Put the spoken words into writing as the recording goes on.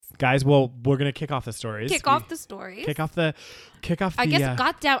Guys, well, we're going to kick off the stories. Kick off the stories. I guess,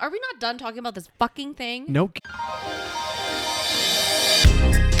 goddamn, are we not done talking about this fucking thing? Nope.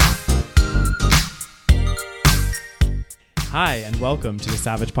 Hi, and welcome to the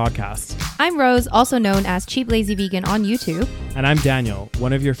Savage Podcast. I'm Rose, also known as Cheap Lazy Vegan on YouTube. And I'm Daniel,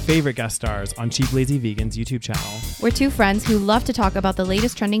 one of your favorite guest stars on Cheap Lazy Vegan's YouTube channel. We're two friends who love to talk about the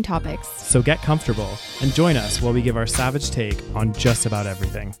latest trending topics. So get comfortable and join us while we give our savage take on just about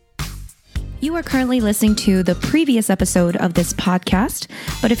everything. You are currently listening to the previous episode of this podcast,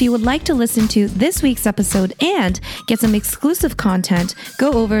 but if you would like to listen to this week's episode and get some exclusive content,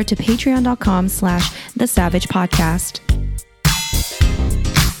 go over to patreon.com/thesavagepodcast.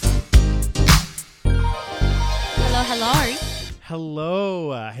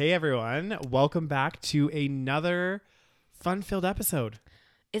 Hello. Hey, everyone. Welcome back to another fun-filled episode.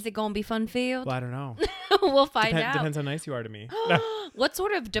 Is it going to be fun-filled? Well, I don't know. We'll find out. Depends how nice you are to me. What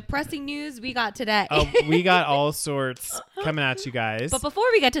sort of depressing news we got today? We got all sorts coming at you guys. But before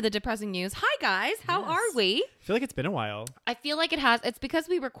we get to the depressing news, hi guys, how are we? I feel like it's been a while. I feel like it has. It's because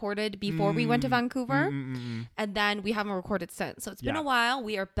we recorded before we went to Vancouver, and then we haven't recorded since. So it's been a while.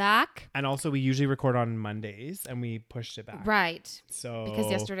 We are back. And also, we usually record on Mondays, and we pushed it back. Right. So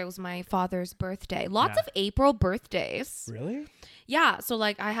because yesterday was my father's birthday. Lots of April birthdays. Really? Yeah. So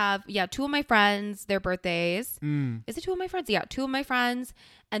like I have, two of my friends, their birthdays. Is it two of my friends? Yeah, two of my friends.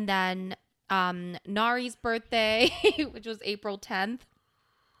 And then Nari's birthday, which was April 10th.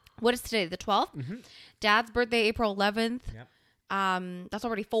 What is today? The 12th? Mm-hmm. Dad's birthday, April 11th. Yep. That's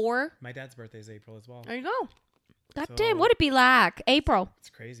already 4. My dad's birthday is April as well. There you go. God damn, what it be like? April.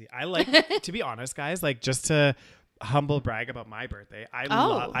 It's crazy. I like, to be honest, guys, like just to humble brag about my birthday.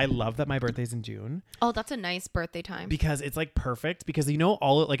 I love that my birthday's in June. Oh, that's a nice birthday time. Because it's like perfect. Because you know,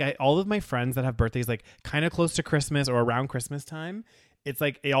 all of my friends that have birthdays like kind of close to Christmas or around Christmas time, it's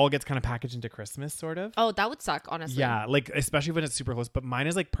like it all gets kind of packaged into Christmas, sort of. Oh, that would suck, honestly. Yeah, like especially when it's super close. But mine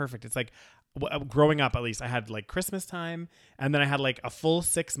is like perfect. It's like growing up, at least I had like Christmas time, and then I had like a full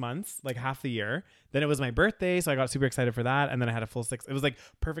 6 months, like half the year. Then it was my birthday, so I got super excited for that, and then I had a full 6. It was like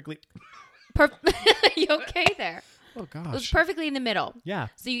perfectly. You okay there? Oh gosh, it was perfectly in the middle. Yeah.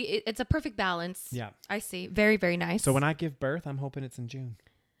 So it's a perfect balance. Yeah. I see. Very, very nice. So when I give birth, I'm hoping it's in June.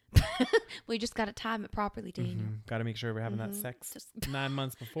 We just got to time it properly, Daniel. Got to make sure we're having that sex just 9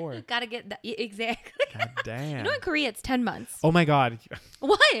 months before. Got to get that. Exactly. God damn. You know, in Korea, it's 10 months. Oh my God.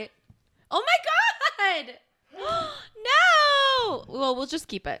 What? Oh my God. No. Well, we'll just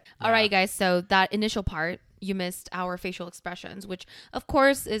keep it. Yeah. All right, guys. So that initial part, you missed our facial expressions, which of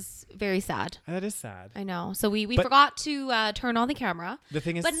course is very sad. That is sad. I know. So we forgot to turn on the camera. The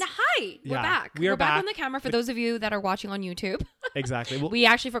thing is, but hi, we're back. We're back on the camera for those of you that are watching on YouTube. Exactly. Well, we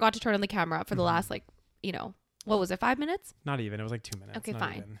actually forgot to turn on the camera for the last what was it? 5 minutes? Not even. It was like 2 minutes. Okay,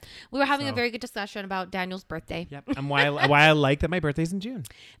 fine. Even. We were having a very good discussion about Daniel's birthday. Yep. And why I like that my birthday's in June,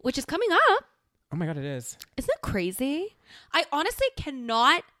 which is coming up. Oh my God, it is. Isn't it crazy? I honestly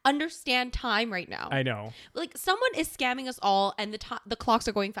cannot understand time right now. I know. Like someone is scamming us all and the clocks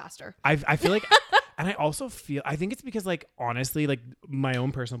are going faster. I feel like, and I also feel, I think it's because like, honestly, like my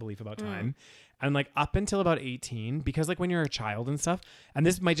own personal belief about time and like up until about 18, because like when you're a child and stuff, and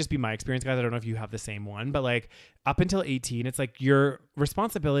this might just be my experience, guys, I don't know if you have the same one, but like up until 18, it's like your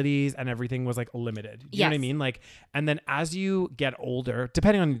responsibilities and everything was like limited. You know what I mean? Like, and then as you get older,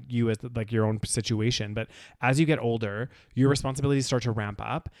 depending on you as like your own situation, but as you get older, your responsibilities start to ramp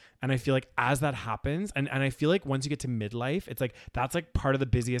up. And I feel like as that happens, and I feel like once you get to midlife, it's like, that's like part of the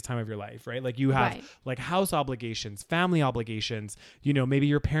busiest time of your life, right? Like you have like house obligations, family obligations, you know, maybe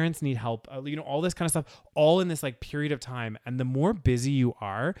your parents need help, you know, all this kind of stuff, all in this like period of time. And the more busy you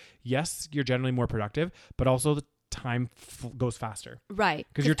are, yes, you're generally more productive, but also the time goes faster. Right.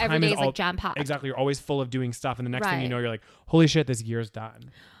 Because your time every day is like jam-packed. Exactly. You're always full of doing stuff. And the next thing you know, you're like, holy shit, this year's done.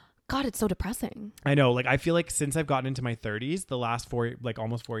 God, it's so depressing. I know. Like, I feel like since I've gotten into my 30s, the last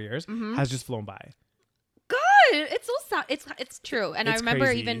almost 4 years has just flown by. God, it's so sad. It's true. And I remember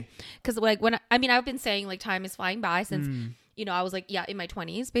crazy. Even because like I've been saying like time is flying by since, you know, I was like, in my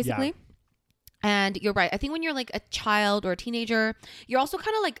 20s basically. Yeah. And you're right. I think when you're like a child or a teenager, you're also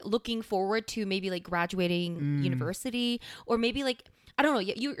kind of like looking forward to maybe like graduating university, or maybe like, I don't know.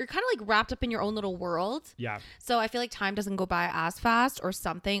 You're kind of like wrapped up in your own little world. Yeah. So I feel like time doesn't go by as fast or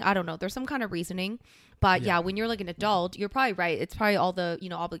something. I don't know. There's some kind of reasoning. But when you're like an adult, you're probably right. It's probably all the, you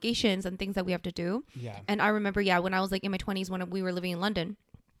know, obligations and things that we have to do. Yeah. And I remember, when I was like in my 20s when we were living in London,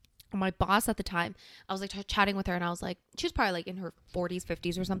 my boss at the time, I was like chatting with her and I was like, she was probably like in her 40s,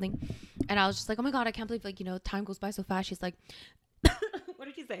 50s or something. And I was just like, oh my God, I can't believe like, you know, time goes by so fast. She's like, what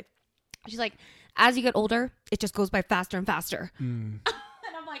did she say? She's like, as you get older, it just goes by faster and faster. And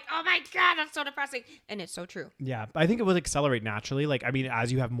I'm like, oh my God, that's so depressing. And it's so true. Yeah. I think it will accelerate naturally. Like, I mean,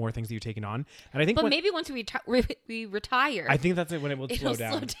 as you have more things that you're taking on. And I think, but maybe once we retire, I think that's when it will slow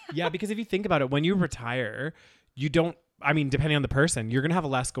down. slow down. Yeah. Because if you think about it, when you retire, you don't, I mean, depending on the person, you're going to have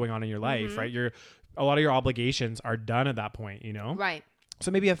less going on in your life, right? A lot of your obligations are done at that point, you know? Right. So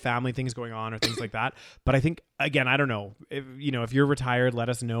maybe you have family things going on or things like that. But I think, again, I don't know. If you're retired, let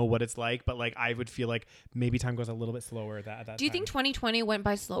us know what it's like. But like, I would feel like maybe time goes a little bit slower at that Do you think 2020 went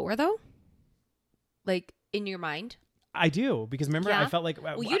by slower though? Like in your mind? I do. Because remember, I felt like...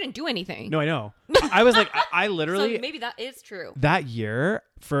 Well, you didn't do anything. No, I know. I was like, I literally... So maybe that is true. That year,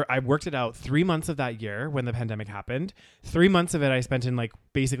 I worked it out 3 months of that year when the pandemic happened. 3 months of it I spent in like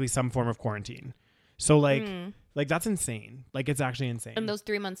basically some form of quarantine. So like that's insane. Like it's actually insane. And those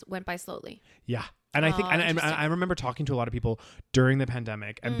 3 months went by slowly. Yeah. And I think, and I remember talking to a lot of people during the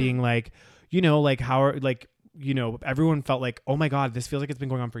pandemic and being like, like how, like, everyone felt like, oh my God, this feels like it's been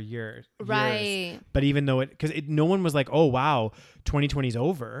going on for years. Right. But even though no one was like, oh wow, 2020 is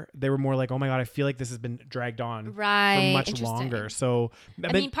over. They were more like, oh my God, I feel like this has been dragged on for much longer. So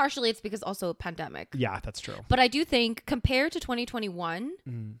I mean, partially it's because also a pandemic. Yeah, that's true. But I do think compared to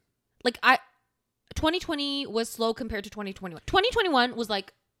 2021, like 2020 was slow compared to 2021. 2021 was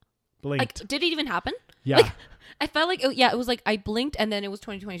like, blinked. Like, did it even happen? Yeah. Like, I felt like, it was like I blinked and then it was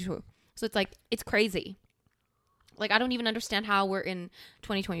 2022. So it's like, it's crazy. Like, I don't even understand how we're in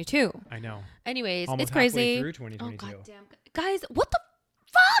 2022. I know. Anyways, almost it's crazy. Through 2022. Oh, goddamn. Guys, what the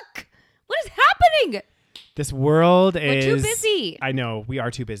fuck? What is happening? This world We're too busy. I know. We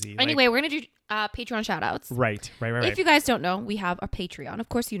are too busy. Anyway, we're going to do Patreon shout outs. Right. If you guys don't know, we have our Patreon. Of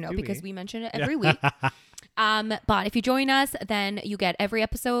course, you know, because we mention it every week. But if you join us, then you get every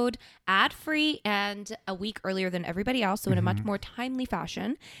episode ad-free and a week earlier than everybody else. So in a much more timely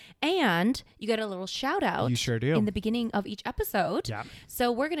fashion. And you get a little shout out. You sure do. In the beginning of each episode. Yeah.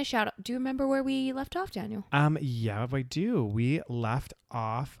 So we're going to shout out. Do you remember where we left off, Daniel? Yeah, I do. We left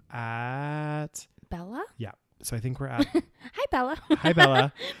off at... Bella? Yeah. So I think we're at... Hi, Bella. Hi,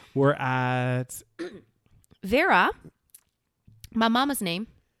 Bella. We're at... Vera. My mama's name.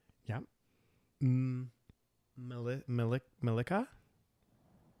 Yeah. Malika?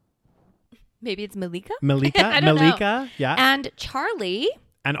 Maybe it's Malika? Malika? I don't Malika? know. Yeah. And Charlie.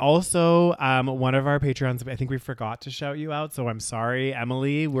 And also, one of our Patreons, I think we forgot to shout you out. So I'm sorry,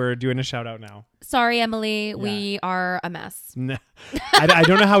 Emily. We're doing a shout out now. Sorry, Emily. Yeah. We are a mess. I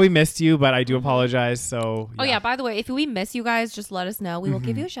don't know how we missed you, but I do apologize. So yeah. Oh yeah. By the way, if we miss you guys, just let us know. We will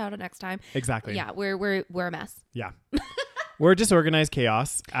give you a shout out next time. Exactly. Yeah, we're a mess. Yeah. We're disorganized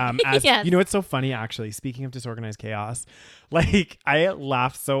chaos. Yes. You know, it's so funny, actually. Speaking of disorganized chaos, like I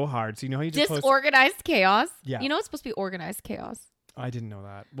laughed so hard. So you know how you just disorganized chaos? Yeah. You know it's supposed to be organized chaos. I didn't know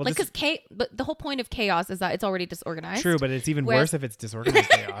that. Well, like, but the whole point of chaos is that it's already disorganized. True, but it's even worse if it's disorganized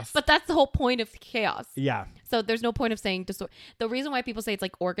chaos. But that's the whole point of chaos. Yeah. So there's no point of saying the reason why people say it's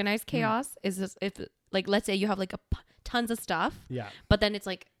like organized chaos is just if, like, let's say you have like tons of stuff. Yeah. But then it's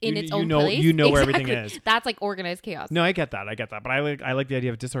like in its own place. You know where everything is. That's like organized chaos. No, I get that. But I like the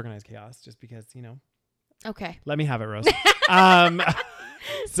idea of disorganized chaos just because, Okay. Let me have it, Rose.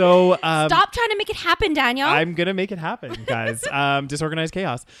 So stop trying to make it happen, Daniel. I'm gonna make it happen, guys. Disorganized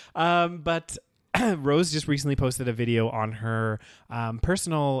chaos. But Rose just recently posted a video on her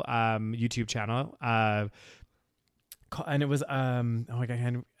personal YouTube channel. And it was I'm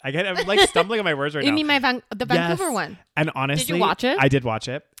like stumbling on my words right now. You mean the Vancouver one? And honestly, did you watch it? I did watch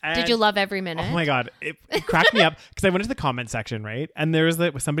it. Did you love every minute? Oh my God, it cracked me up because I went to the comment section, right? And there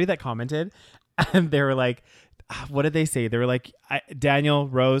was somebody that commented, and they were like, what did they say? They were like, Daniel,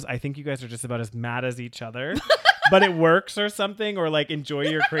 Rose, I think you guys are just about as mad as each other, but it works or something, or like enjoy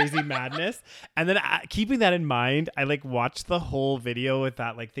your crazy madness. And then keeping that in mind, I like watched the whole video with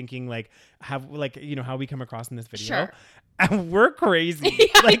that, like thinking like, how we come across in this video. Sure. And we're crazy.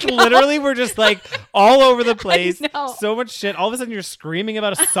 Yeah, like literally we're just like all over the place. So much shit. All of a sudden you're screaming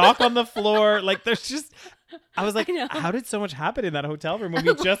about a sock on the floor. Like there's just, I was like, how did so much happen in that hotel room when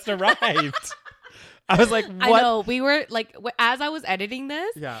we just arrived? I was like, what? I know. We were like, as I was editing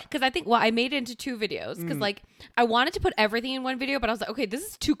this, yeah, because I think, I made it into 2 videos because like I wanted to put everything in one video, but I was like, okay, this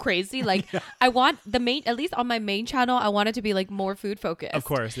is too crazy. Like I want at least on my main channel, I want it to be like more food focused. Of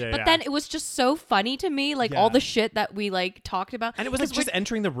course. Yeah. But then it was just so funny to me, like all the shit that we like talked about. And it was like just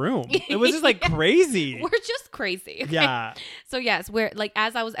entering the room. It was just like crazy. We're just crazy. Okay? Yeah. So yes, we're like,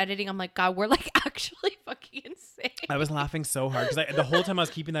 as I was editing, I'm like, God, we're like actually fucking insane. I was laughing so hard because the whole time I was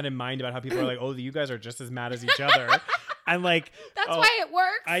keeping that in mind about how people are like, oh, you guys are just as mad as each other. And like, that's why it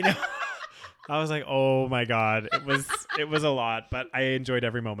works. I know. I was like, oh my God, it was a lot, but I enjoyed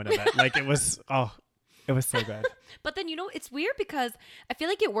every moment of it. Like it was, It was so good. But then, it's weird because I feel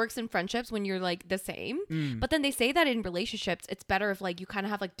like it works in friendships when you're like the same. But then they say that in relationships, it's better if like you kind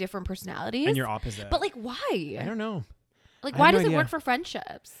of have like different personalities. And you're opposite. But like, why? I don't know. Like, why does it work for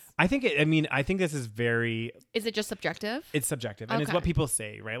friendships? I think I think this is very... Is it just subjective? It's subjective. And it's what people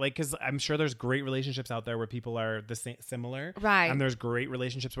say, right? Like, because I'm sure there's great relationships out there where people are the same, similar. Right. And there's great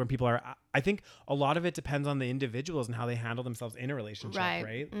relationships where people are... I think a lot of it depends on the individuals and how they handle themselves in a relationship,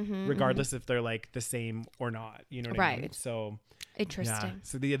 right? Mm-hmm, regardless if they're like the same or not. You know what I mean? So... Interesting. Yeah.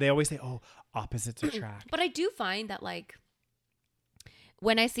 So they always say, oh, opposites attract. But I do find that like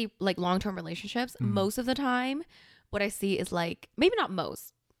when I see like long-term relationships, most of the time... what I see is like, maybe not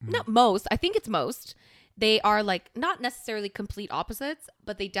most, I think it's most. They are like not necessarily complete opposites,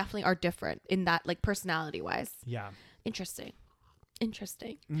 but they definitely are different in that like personality wise. Yeah. Interesting.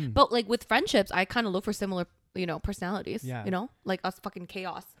 But like with friendships, I kind of look for similar, personalities, like us fucking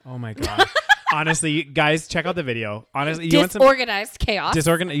chaos. Oh my God. Honestly, guys, check out the video. Honestly, you disorganized chaos.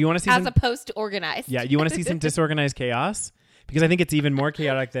 You want to see as opposed to organized. Yeah. You want to see some disorganized chaos? Because I think it's even more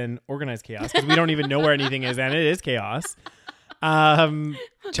chaotic than organized chaos because we don't even know where anything is and it is chaos.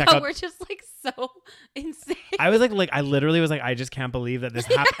 Check out. We're just like so insane. I was like I literally was like, I just can't believe that this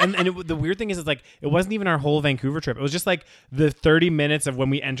happened. And the weird thing is like, it wasn't even our whole Vancouver trip. It was just like the 30 minutes of when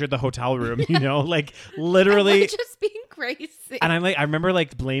we entered the hotel room, like literally. Just being crazy. And I remember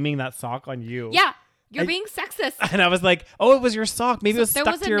like blaming that sock on you. Yeah. You're being sexist. And I was like, oh, it was your sock. Maybe it was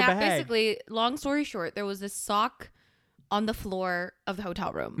stuck to your bag. Basically, long story short, there was this sock on the floor of the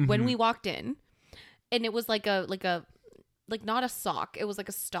hotel room when we walked in, and it was like not a sock, it was like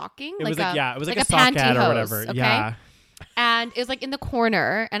a stocking. It was like a sockette or whatever. Okay? Yeah. And it was like in the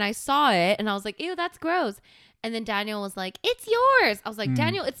corner, and I saw it, and I was like, ew, that's gross. And then Daniel was like, it's yours. I was like,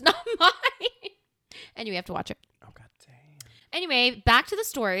 Daniel, it's not mine. Anyway, you have to watch it. Oh God damn. Anyway, back to the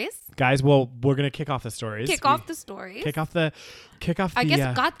stories, guys. Well, we're gonna kick off the stories. Kick off the. I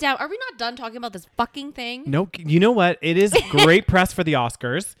guess. Goddamn, are we not done talking about this fucking thing? No, you know what? It is great press for the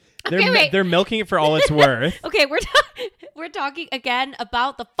Oscars. They're milking it for all it's worth. Okay, we're talking again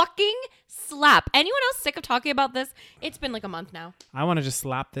about the fucking slap. Anyone else sick of talking about this? It's been like a month now. I want to just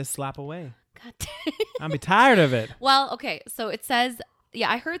slap this slap away. God damn. I'm tired of it. Well, okay, so it says,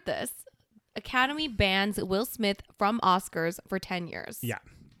 I heard this. Academy bans Will Smith from Oscars for 10 years. Yeah.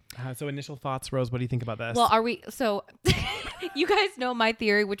 So initial thoughts, Rose, what do you think about this? Well, you guys know my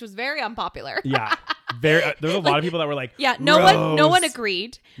theory, which was very unpopular. Yeah. There's a lot of people that were like, yeah, no one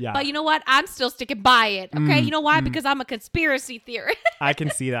agreed. Yeah. But you know what? I'm still sticking by it. Okay. You know why? Because I'm a conspiracy theorist. I can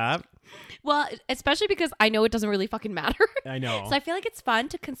see that. Well, especially because I know it doesn't really fucking matter. I know. So I feel like it's fun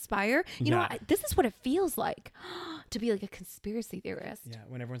to conspire. You know, this is what it feels like to be like a conspiracy theorist. Yeah,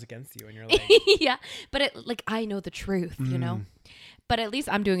 when everyone's against you and you're like... yeah, but I know the truth, you know? But at least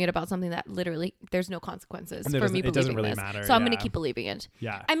I'm doing it about something that literally there's no consequences for me believing it doesn't really this. matter. So I'm going to keep believing it.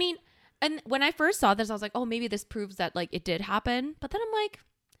 Yeah. I mean, and when I first saw this, I was like, oh, maybe this proves that like it did happen. But then I'm like,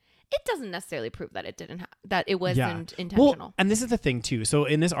 it doesn't necessarily prove that it didn't that it wasn't intentional. Well, and this is the thing too. So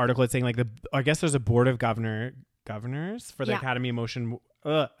in this article, it's saying like I guess there's a board of governors for the Academy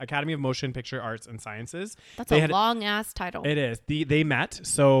of Motion Picture Arts and Sciences. That's a long ass title. It is. They met.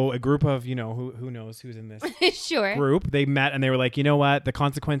 So a group of, who knows who's in this sure group. They met and they were like, you know what? The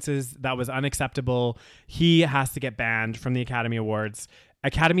consequences, that was unacceptable. He has to get banned from the Academy Awards,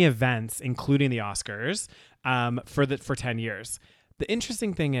 Academy events, including the Oscars, for 10 years. The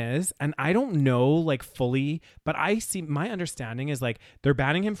interesting thing is, and I don't know like fully, but my understanding is like they're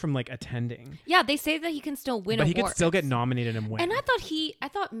banning him from like attending. Yeah, they say that he can still win awards. But he could still get nominated and win. And I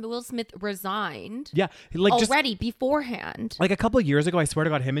thought Will Smith resigned. Yeah, like already beforehand. Like a couple of years ago, I swear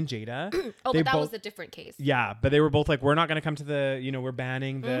to God, him and Jada. But that was a different case. Yeah, but they were both like, we're not going to come to the, we're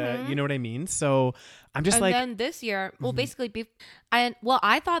banning the, you know what I mean? So I'm just and then this year, well, basically,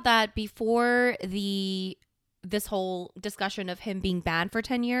 I thought that before this whole discussion of him being banned for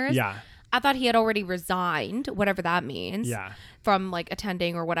 10 years. Yeah. I thought he had already resigned, whatever that means. Yeah. From like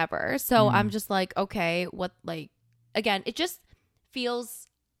attending or whatever. So I'm just like, okay, what, like, again, it just feels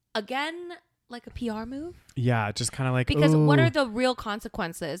again like a PR move. Yeah. Just kind of like, because what are the real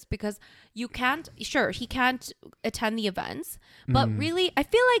consequences? Because he can't attend the events, but really, I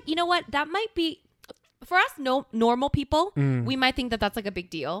feel like, you know what, that might be, for us, normal people, we might think that that's like a big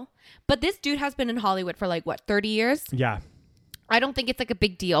deal. But this dude has been in Hollywood for like, what, 30 years? Yeah. I don't think it's like a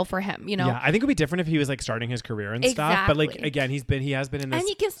big deal for him, Yeah, I think it would be different if he was like starting his career and stuff. But like, again, he has been in this. And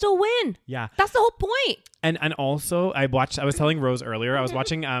he can still win. Yeah. That's the whole point. And also, I was telling Rose earlier, I was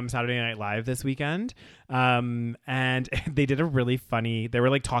watching Saturday Night Live this weekend. And they did a really funny, they were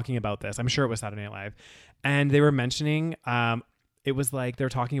like talking about this. I'm sure it was Saturday Night Live. And they were mentioning, it was like, they were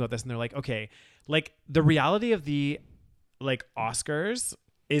talking about this and they're like, okay, like the reality of the like Oscars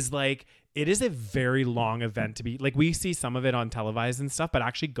is like, it is a very long event to be like, we see some of it on televised and stuff, but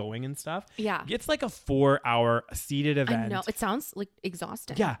actually going and stuff. Yeah. It's like a 4-hour seated event. I know. It sounds like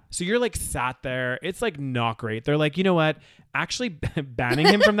exhausting. Yeah. So you're like sat there. It's like not great. They're like, you know what? Actually banning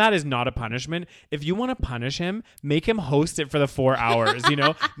him from that is not a punishment. If you want to punish him, make him host it for the 4 hours, you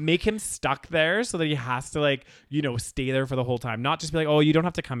know, make him stuck there so that he has to like, you know, stay there for the whole time. Not just be like, oh, you don't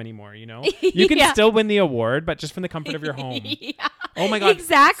have to come anymore. You know, you can Yeah. still win the award, but just from the comfort of your home. Yeah. Oh my God.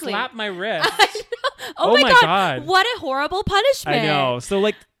 Exactly. Slap my wrist. Oh my God. What a horrible punishment. I know. So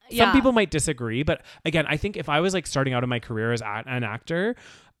like some Yeah. people might disagree, but again, I think if I was like starting out in my career as an actor,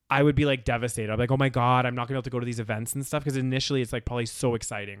 I would be like devastated. I'm like, oh my God, I'm not gonna be able to go to these events and stuff. Because initially it's like probably so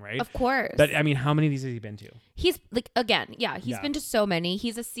exciting, right? Of course. But I mean, how many of these has he been to? He's like, again, yeah, he's been to so many.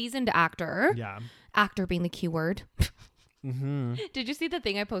 He's a seasoned actor. Yeah. Actor being the key word. Mm-hmm. Did you see the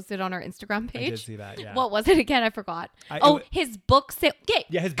thing I posted on our Instagram page? I did see that, yeah. What was it again? I forgot. His book sale.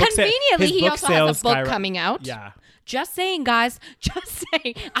 Yeah, his book conveniently, his he book also has a book coming out. Yeah. Just saying, guys. Just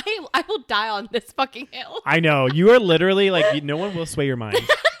saying. I will die on this fucking hill. I know. You are literally like, no one will sway your mind.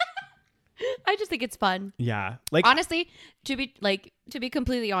 I just think it's fun. Yeah. Like, honestly, to be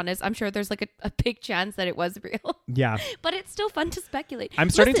completely honest, I'm sure there's like a big chance that it was real. Yeah. But it's still fun to speculate. I'm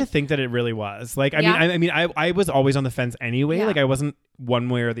starting to think that it really was. Like, I mean, I was always on the fence anyway. Yeah. Like, I wasn't one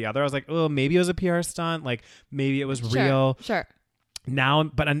way or the other. I was like, oh, maybe it was a PR stunt. Like, maybe it was real. Sure. Now,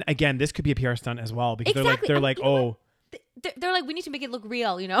 but again, this could be a PR stunt as well because exactly. they're like, oh, they're like, we need to make it look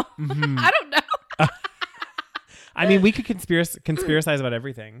real, you know? Mm-hmm. I don't know. I mean, we could conspiracize about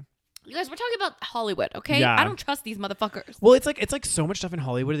everything. You guys, we're talking about Hollywood, okay? Yeah. I don't trust these motherfuckers. Well, it's like so much stuff in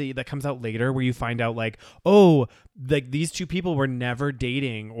Hollywood that comes out later where you find out like, oh, like these two people were never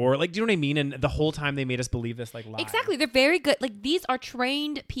dating, or like, do you know what I mean? And the whole time they made us believe this like lie. Exactly. They're very good. Like, these are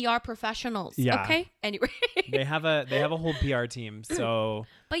trained PR professionals. Yeah. Okay. Anyway. they have a whole PR team. So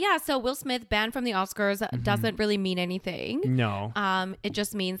But yeah, so Will Smith banned from the Oscars doesn't really mean anything. no. It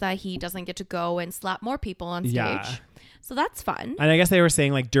just means that he doesn't get to go and slap more people on stage. Yeah. So that's fun. And I guess they were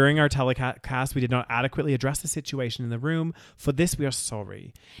saying like during our telecast, we did not adequately address the situation in the room. For this, we are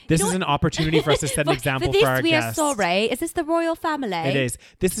sorry. This is an opportunity for us to set an example for our guests. For this, we are sorry. Is this the royal family? It is.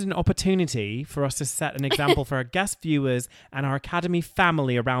 This is an opportunity for us to set an example for our guest viewers and our Academy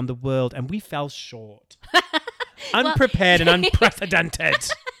family around the world. And we fell short. Unprepared and unprecedented.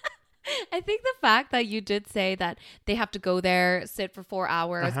 I think the fact that you did say that they have to go there, sit for 4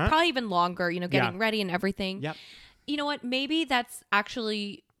 hours, probably even longer, you know, getting ready and everything. Yep. You know what? Maybe that's why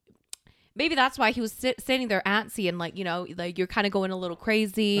he was sitting there antsy and like, you know, like you're kind of going a little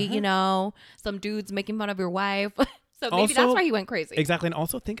crazy, you know, some dude's making fun of your wife. So maybe Also, that's why he went crazy. Exactly. And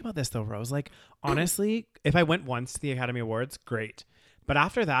also think about this though, Rose. Like, honestly, if I went once to the Academy Awards, great. But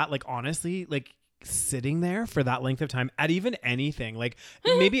after that, like, honestly, like, sitting there for that length of time at even anything, like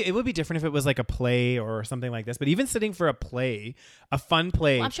maybe it would be different if it was like a play or something like this, but even sitting for a fun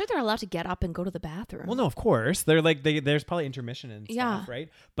play, well, I'm sure they're allowed to get up and go to the bathroom. Well, no, of course they're like there's probably intermission and stuff, right?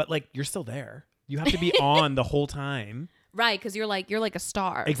 But like you're still there, you have to be on the whole time, right? Because you're like a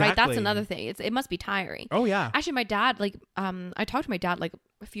star. Exactly. Right? That's another thing. It must be tiring. Oh yeah. Actually, my dad, like I talked to my dad like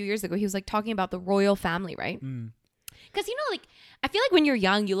a few years ago. He was like talking about the royal family, right? Because you know, like I feel like when you're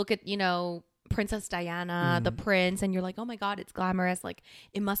young, you look at, you know, Princess Diana, the prince, and you're like, oh my God, it's glamorous. Like,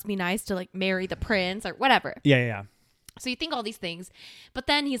 it must be nice to like marry the prince or whatever. Yeah. So you think all these things. But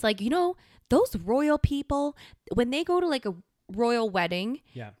then he's like, you know, those royal people, when they go to like a royal wedding,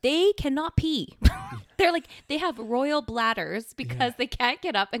 they cannot pee. They're like, they have royal bladders because they can't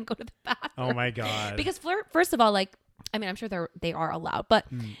get up and go to the bathroom. Oh my God. Because first of all, like, I mean, I'm sure they are allowed, but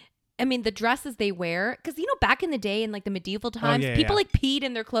I mean, the dresses they wear, because, you know, back in the day in like the medieval times, people like peed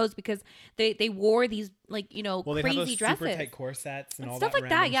in their clothes because they wore these like, you know, crazy those dresses. super tight corsets and all stuff that like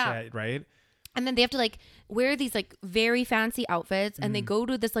that, shit, right? And then they have to like wear these like very fancy outfits and they go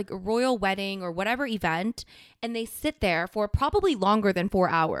to this like royal wedding or whatever event and they sit there for probably longer than 4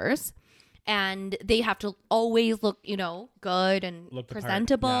 hours. And they have to always look, you know, good and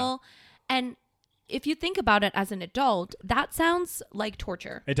presentable. And if you think about it as an adult, that sounds like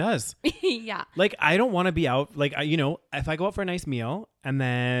torture. It does. Yeah. Like, I don't want to be out. Like, you know, if I go out for a nice meal and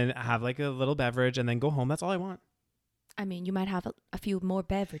then have like a little beverage and then go home, that's all I want. I mean, you might have a few more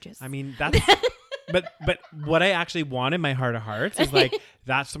beverages. I mean, that's... but what I actually want in my heart of hearts is like,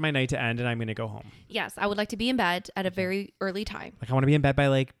 that's my night to end and I'm going to go home. Yes. I would like to be in bed at a very early time. Like, I want to be in bed by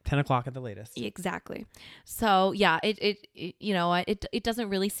like 10 o'clock at the latest. Exactly. So yeah, it you know, it doesn't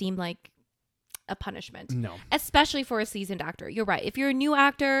really seem like a punishment. No. Especially for a seasoned actor. You're right. If you're a new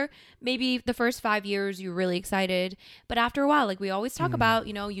actor, maybe the first 5 years you're really excited. But after a while, like we always talk about,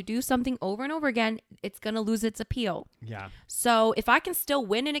 you know, you do something over and over again, it's going to lose its appeal. Yeah. So if I can still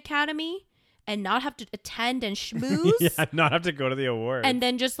win an Academy and not have to attend and schmooze. Yeah, not have to go to the award. And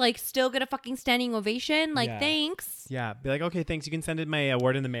then just like still get a fucking standing ovation. Like, thanks. Yeah. Be like, okay, thanks. You can send in my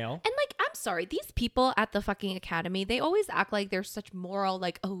award in the mail. And like, I'm sorry, these people at the fucking Academy, they always act like they're such moral,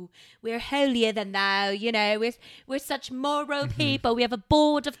 like, oh, we're holier than thou, you know, we're such moral people. We have a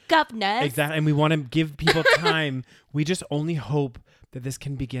board of governors. Exactly. And we want to give people time. We just only hope that this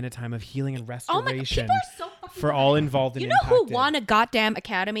can begin a time of healing and restoration people are so fucking for all involved and impacted. Who won a goddamn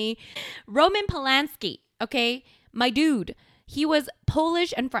Academy? Roman Polanski, okay? My dude. He was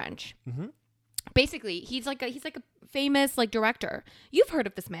Polish and French. Mm-hmm. Basically, he's like a famous like director. You've heard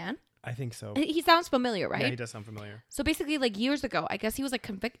of this man. I think so. He sounds familiar, right? Yeah, he does sound familiar. So basically, like years ago, I guess he was like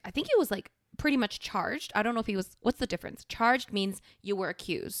convicted. I think he was like pretty much charged. I don't know if he was. What's the difference? Charged means you were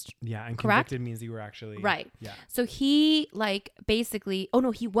accused. Yeah, and correct? Convicted means you were actually right. Yeah. So he like basically. Oh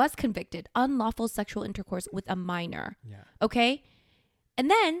no, he was convicted unlawful sexual intercourse with a minor. Yeah. Okay, and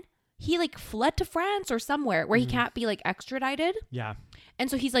then he like fled to France or somewhere where he can't be like extradited. Yeah.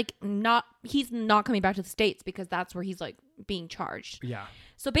 And so he's like he's not coming back to the States because that's where he's like being charged. Yeah.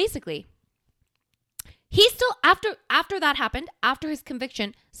 So basically, he still after that happened, after his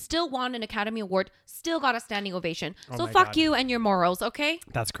conviction, still won an Academy Award, still got a standing ovation. So fuck God. You and your morals, okay?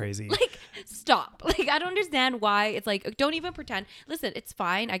 That's crazy. Like, stop. Like, I don't understand why it's like, don't even pretend. Listen, it's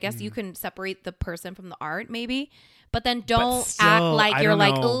fine. I guess you can separate the person from the art, maybe. But then don't act like you're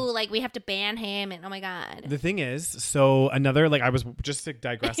like, oh, like we have to ban him and oh my God. The thing is, so another, like I was just to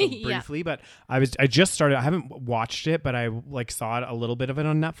digress briefly, but I just started, I haven't watched it, but I like saw it a little bit of it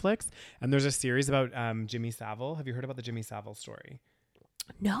on Netflix. And there's a series about Jimmy Savile. Have you heard about the Jimmy Savile story?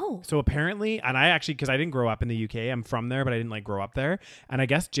 No. So apparently, and I actually, because I didn't grow up in the UK, I'm from there, but I didn't like grow up there. And I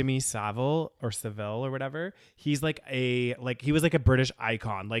guess Jimmy Savile or Seville or whatever, he's like he was like a British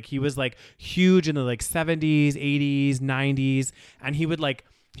icon. Like he was like huge in the like 70s, 80s, 90s. And he was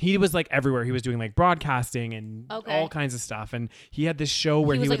like everywhere. He was doing like broadcasting and all kinds of stuff. And he had this show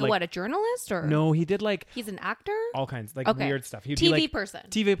where he was like what, a journalist or? No, he did like. He's an actor? All kinds, like weird stuff. He'd TV be like, person.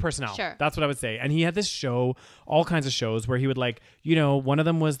 TV personnel. Sure. That's what I would say. And he had this show, all kinds of shows where he would like, you know, one of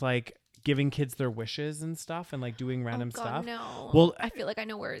them was like giving kids their wishes and stuff and like doing random stuff. No. Well, I feel like I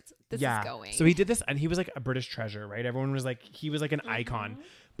know where this is going. So he did this and he was like a British treasure, right? Everyone was like, he was like an icon.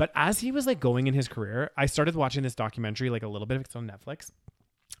 But as he was like going in his career, I started watching this documentary, like a little bit of it's on Netflix.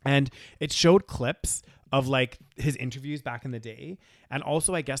 And it showed clips of like his interviews back in the day. And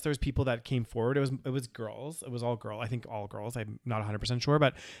also, I guess there was people that came forward. It was girls. It was all girl. I think all girls. I'm not 100% sure,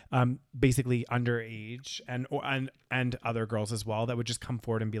 but basically underage and other girls as well that would just come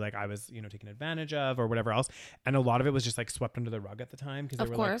forward and be like, I was, you know, taken advantage of or whatever else. And a lot of it was just like swept under the rug at the time because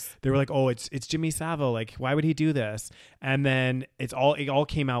they were like, oh, it's Jimmy Savile. Like, why would he do this? And then it all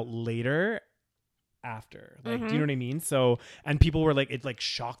came out later. After, like, do you know what I mean? So, and people were like, it like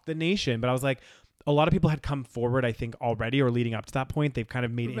shocked the nation, but I was like, a lot of people had come forward, I think, already or leading up to that point. They've kind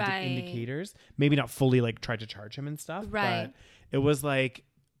of made indicators, maybe not fully like tried to charge him and stuff, but it was like,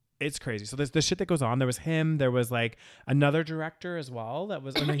 it's crazy. So there's the shit that goes on. There was him. There was like another director as well. That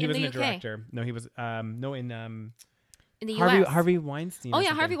was, no, he wasn't a director. No, he was, in the US. Harvey Weinstein. Oh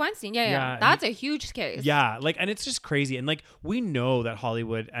yeah, Harvey Weinstein. Yeah. That's a huge case. Yeah, like, and it's just crazy. And like, we know that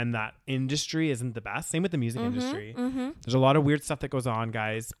Hollywood and that industry isn't the best. Same with the music industry. There's a lot of weird stuff that goes on,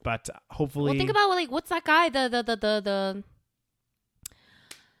 guys. But hopefully, well, think about like what's that guy? The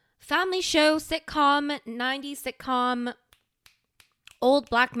family show sitcom, 90s sitcom, old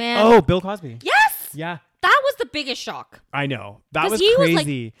black man. Oh, Bill Cosby. Yes. Yeah. That was the biggest shock. I know. That was he crazy. Was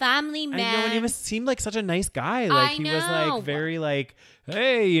like family man. I know, and he seemed like such a nice guy. Like he was like very like,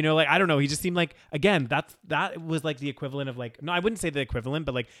 hey, you know, like I don't know. He just seemed like, again, that was like the equivalent of like, no, I wouldn't say the equivalent,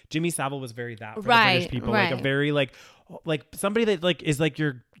 but like Jimmy Savile was very that for the British people. Like a very like somebody that like is like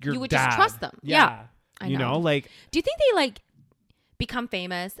your you would dad. Just trust them. Yeah. You know, like, do you think they like become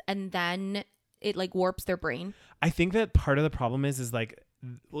famous and then it like warps their brain? I think that part of the problem is like,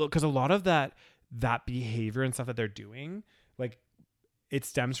 well, because a lot of that behavior and stuff that they're doing, like it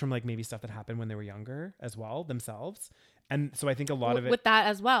stems from like maybe stuff that happened when they were younger as well themselves. And so I think a lot of it with that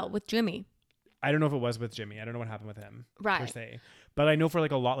as well with Jimmy. I don't know if it was with Jimmy. I don't know what happened with him per se. But I know for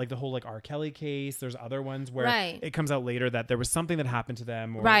like a lot, like the whole like R. Kelly case, there's other ones where it comes out later that there was something that happened to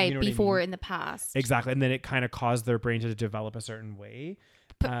them or, you know before what I mean? In the past. Exactly. And then it kind of caused their brain to develop a certain way.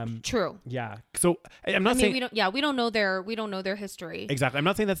 True. Yeah. So I'm not saying we don't know their history. Exactly. I'm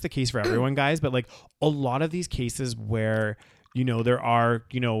not saying that's the case for everyone, guys, but like a lot of these cases where there are,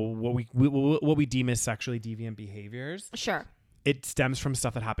 what we deem as sexually deviant behaviors. Sure. It stems from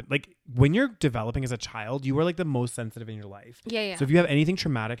stuff that happened. Like when you're developing as a child, you are like the most sensitive in your life. Yeah. So if you have anything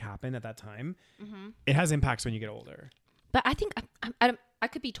traumatic happen at that time, it has impacts when you get older. But I think I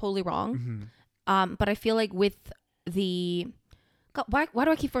could be totally wrong. But I feel like with the... God, why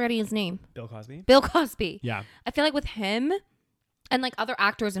do I keep forgetting his name? Bill Cosby. Bill Cosby. Yeah. I feel like with him and like other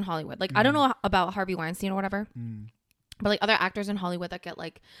actors in Hollywood, like I don't know about Harvey Weinstein or whatever, but like other actors in Hollywood that get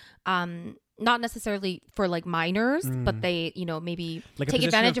like, not necessarily for like minors, but they, maybe like take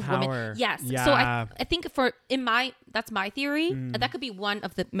advantage of power. women. Yes. Yeah. So I think that's my theory. And that could be one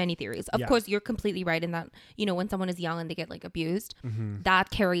of the many theories. Of course, you're completely right in that, when someone is young and they get like abused, that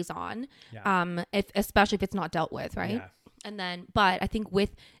carries on. Yeah. Especially if it's not dealt with. Right. Yeah. And then, but I think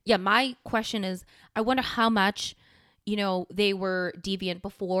my question is, I wonder how much, they were deviant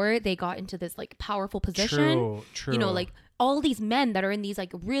before they got into this like powerful position. True. Like all these men that are in these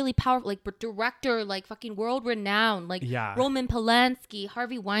like really powerful, like director, like fucking world renowned, like Roman Polanski,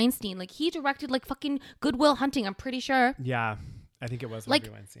 Harvey Weinstein, like he directed like fucking Good Will Hunting. I'm pretty sure. Yeah. I think it was like,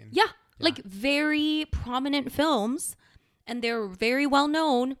 Harvey Weinstein. Yeah. Like very prominent films, and they're very well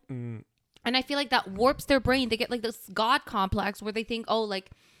known. And I feel like that warps their brain. They get like this God complex where they think, oh,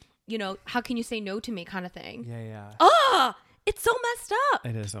 like, how can you say no to me kind of thing. Yeah. Oh, it's so messed up.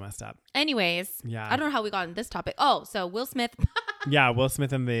 It is so messed up. Anyways. Yeah. I don't know how we got on this topic. Oh, so Will Smith. Yeah, Will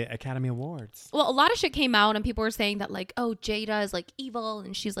Smith and the Academy Awards. Well, a lot of shit came out and people were saying that like, oh, Jada is like evil.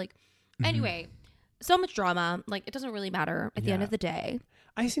 And she's like, anyway, so much drama. Like, it doesn't really matter at the end of the day.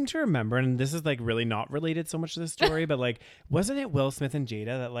 I seem to remember, and this is like really not related so much to this story, but like, wasn't it Will Smith and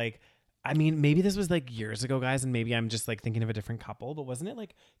Jada that like, I mean, maybe this was like years ago, guys, and maybe I'm just like thinking of a different couple, but wasn't it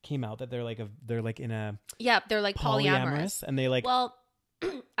like came out that they're like in a they're like polyamorous and they like, well,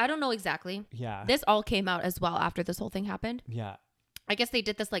 I don't know exactly. Yeah. This all came out as well after this whole thing happened. Yeah. I guess they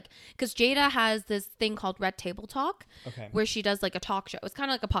did this like, because Jada has this thing called Red Table Talk, where she does like a talk show. It's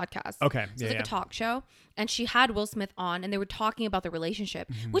kind of like a podcast. Okay. So it's like a talk show. And she had Will Smith on and they were talking about the relationship,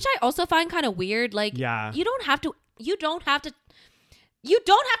 which I also find kind of weird. Like, you don't have to do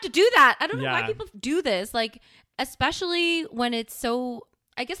that. I don't know why people do this. Like, especially when it's so,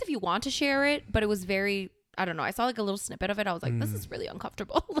 I guess if you want to share it, but it was very, I don't know. I saw like a little snippet of it. I was like, this is really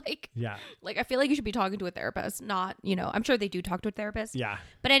uncomfortable. Like, I feel like you should be talking to a therapist, not, I'm sure they do talk to a therapist. Yeah.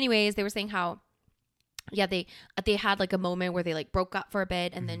 But anyways, they were saying how, they had like a moment where they like broke up for a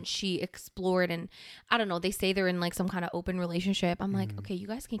bit and then she explored, and I don't know, they say they're in like some kind of open relationship. I'm like, okay, you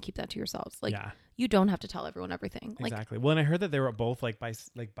guys can keep that to yourselves. Like, you don't have to tell everyone everything. Like, exactly. Well, and I heard that they were both like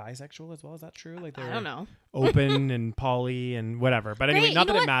bisexual as well. Is that true? Like, they I don't know. Open and poly and whatever. But anyway, not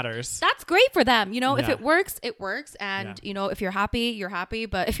that it matters. That's great for them. If it works, it works. And if you're happy, you're happy.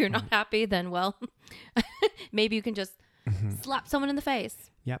 But if you're not happy, then well, maybe you can just slap someone in the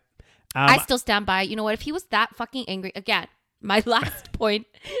face. Yep. I still stand by, you know what, if he was that fucking angry, again, my last point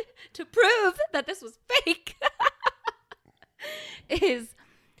to prove that this was fake is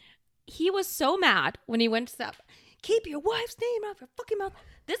he was so mad when he went to stop. Keep your wife's name out of your fucking mouth.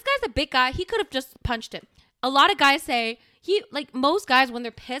 This guy's a big guy. He could have just punched him. A lot of guys say most guys, when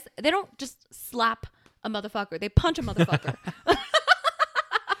they're pissed, they don't just slap a motherfucker. They punch a motherfucker.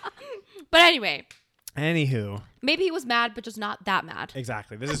 But anyway. Anywho, maybe he was mad, but just not that mad.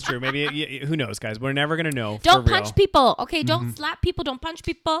 Exactly. This is true. Maybe who knows, guys? We're never gonna know. Don't punch people, okay? Don't slap people. Don't punch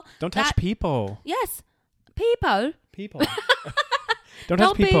people. Don't touch people. Yes, people. Don't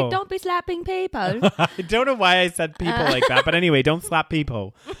touch people. Don't be slapping people. I don't know why I said people like that, but anyway, don't slap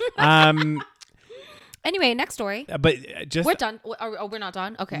people. Anyway, next story. But just we're done. Oh, we're not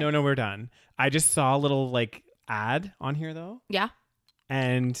done. Okay. No, we're done. I just saw a little like ad on here though. Yeah.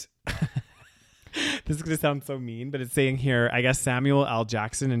 And. This is going to sound so mean, but it's saying here, I guess Samuel L.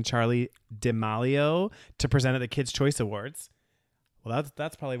 Jackson and Charlie D'Amelio to present at the Kids' Choice Awards. Well,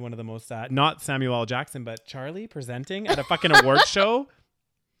 that's probably one of the most, not Samuel L. Jackson, but Charlie presenting at a fucking award show.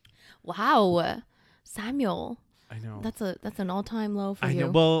 Wow. Samuel. I know. That's an all-time low for you. I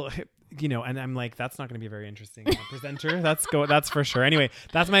know. Well, and I'm like, that's not going to be a very interesting presenter. That's for sure. Anyway,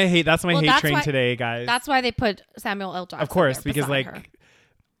 that's my hate train today, guys. That's why they put Samuel L. Jackson. Of course, because like her.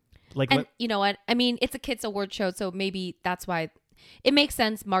 And you know what? I mean, it's a kids award show, so maybe that's why it makes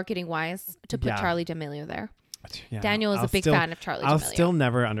sense marketing wise to put Charlie D'Amelio there. Yeah, Daniel is a big fan of Charlie D'Amelio. I'll still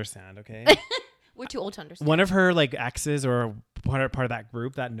never understand, okay? We're too old to understand. One of her like exes or part of that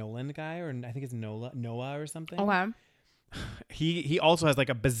group, that Nolan guy, or I think it's Noah or something. Oh wow. He also has like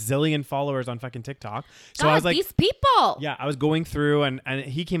a bazillion followers on fucking TikTok. So God, I was like, these people. Yeah, I was going through and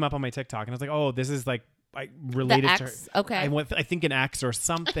he came up on my TikTok and I was like, oh, this is like related to her. Okay. I think an ex or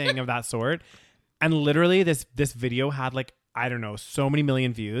something of that sort. And literally this video had like I don't know, so many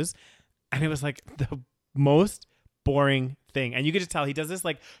million views. And it was like the most boring thing. And you could just tell he does this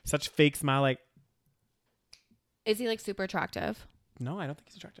like such fake smile. Like, is he like super attractive? No, I don't think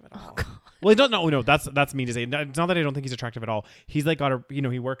he's attractive at all. God. Well, no, that's me to say. It's not that I don't think he's attractive at all. He's like got a,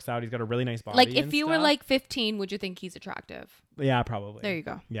 he works out. He's got a really nice body. Like if you were like 15, would you think he's attractive? Yeah, probably. There you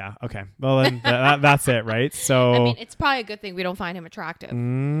go. Yeah. Okay. Well, then that's it, right? So I mean, it's probably a good thing we don't find him attractive.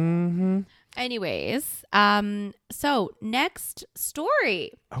 Mm-hmm. Anyways, so next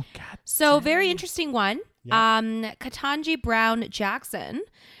story. Oh God. So very interesting one. Yep. Ketanji Brown Jackson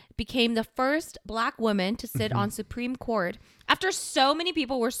became the first Black woman to sit on Supreme Court after so many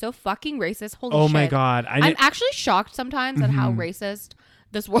people were so fucking racist. Holy shit. Oh my God. I'm actually shocked sometimes at how racist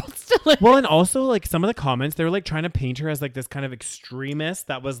this world still is. Well, and also like some of the comments, they were like trying to paint her as like this kind of extremist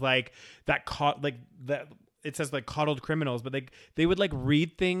that was like that caught like that. It says like coddled criminals, but they would like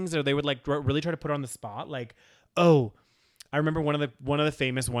read things, or they would like really try to put her on the spot. Like, oh, I remember one of the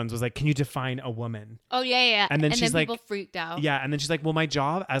famous ones was like, can you define a woman? Oh yeah. And then she's like, people freaked out. Yeah, and then she's like, well, my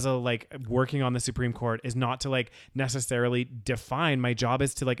job as a like working on the Supreme Court is not to like necessarily define. My job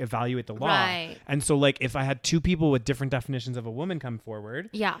is to like evaluate the law. Right. And so like if I had two people with different definitions of a woman come forward,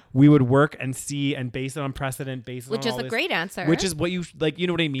 yeah, we would work and see and base it on precedent, which is a great answer. Which is what you like, you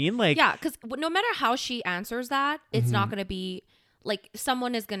know what I mean? Like, yeah, because no matter how she answers that, it's not going to be. Like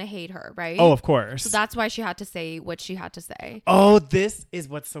someone is gonna hate her, right? Oh, of course. So that's why she had to say what she had to say. Oh, this is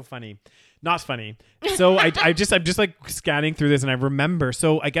what's so funny. Not funny. So I'm just like scanning through this, and I remember.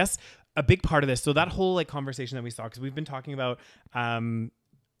 So I guess a big part of this. So that whole like conversation that we saw, because we've been talking about,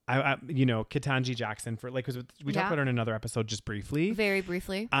 Ketanji Jackson for like, because we talked about her in another episode just briefly, very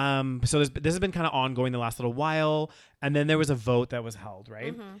briefly. So this has been kind of ongoing the last little while, and then there was a vote that was held,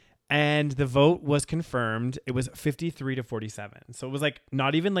 right? Mm-hmm. And the vote was confirmed. It was 53 to 47. So it was like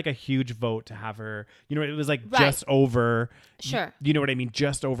not even like a huge vote to have her, it was like just over. Sure. You know what I mean?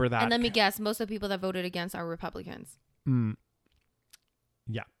 Just over that. And let me guess, most of the people that voted against are Republicans.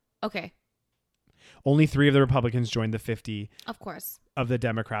 Yeah. Okay. Only 3 of the Republicans joined the 50. Of course. Of the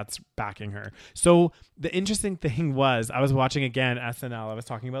Democrats backing her. So the interesting thing was, I was watching again SNL. I was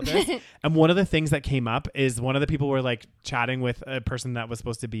talking about this, and one of the things that came up is one of the people were like chatting with a person that was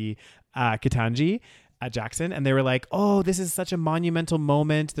supposed to be Ketanji Jackson, and they were like, "Oh, this is such a monumental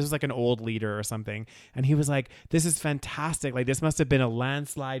moment." This was like an old leader or something, and he was like, "This is fantastic. Like this must have been a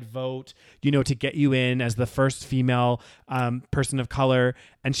landslide vote, to get you in as the first female person of color."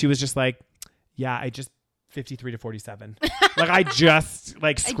 And she was just like, "Yeah, I just." 53 to 47. Like I just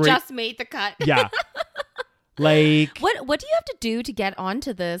like I just made the cut. Yeah. Like what do you have to do to get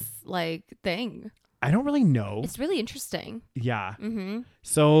onto this like thing? I don't really know. It's really interesting. Yeah. Mm-hmm.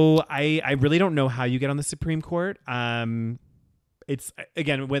 So I really don't know how you get on the Supreme Court. It's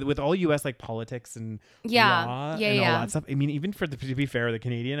again with all U.S. like politics and law and all that stuff. I mean, even to be fair, the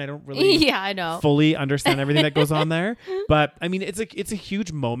Canadian, I don't really I know fully understand everything that goes on there. But I mean, it's a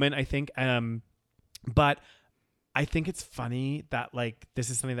huge moment, I think. But I think it's funny that like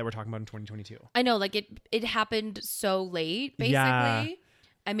this is something that we're talking about in 2022. I know, like it happened so late, basically. Yeah.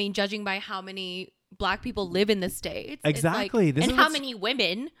 I mean, judging by how many Black people live in the States. Exactly. Like, and how many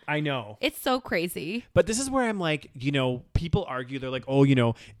women. I know. It's so crazy. But this is where I'm like, people argue, they're like, oh,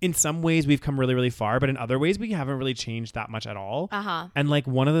 in some ways we've come really, really far, but in other ways we haven't really changed that much at all. Uh-huh. And like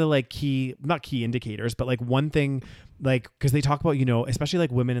one of the like not key indicators, but like one thing, like, because they talk about, especially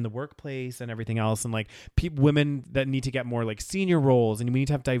like women in the workplace and everything else, and like women that need to get more like senior roles, and we need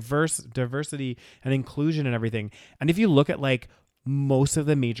to have diversity and inclusion and everything. And if you look at like most of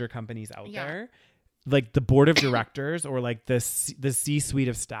the major companies out there, like the board of directors or like the C-suite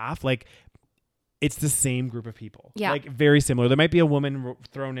of staff, like it's the same group of people. Yeah. Like very similar. There might be a woman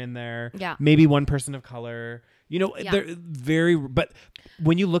thrown in there. Yeah. Maybe one person of color. They're very, but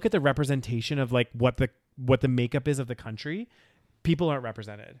when you look at the representation of like what the makeup is of the country, people aren't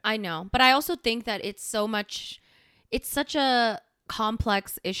represented. I know. But I also think that it's such a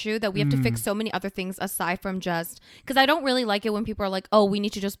complex issue that we have to fix so many other things aside from just, because I don't really like it when people are like, oh, we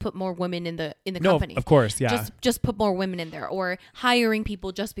need to just put more women in the company. Of course, yeah. Just put more women in there, or hiring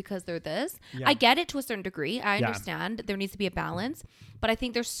people just because they're this. Yeah. I get it to a certain degree. I understand there needs to be a balance, but I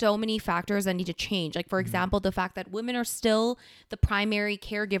think there's so many factors that need to change. Like for example, the fact that women are still the primary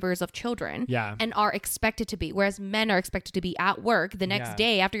caregivers of children and are expected to be, whereas men are expected to be at work the next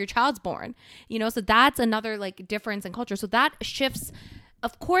day after your child's born. So that's another like difference in culture. So that shifts.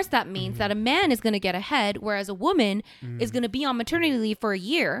 Of course, that means that a man is going to get ahead, whereas a woman is going to be on maternity leave for a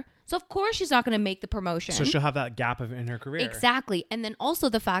year. So, of course, she's not going to make the promotion. So she'll have that gap in her career. Exactly. And then also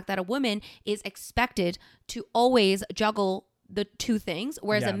the fact that a woman is expected to always juggle the two things,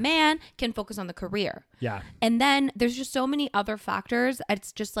 whereas a man can focus on the career. Yeah. And then there's just so many other factors.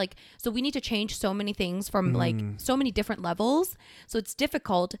 It's just like, so we need to change so many things from like so many different levels. So it's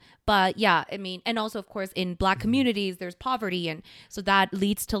difficult. But yeah, I mean, and also, of course, in Black communities, there's poverty. And so that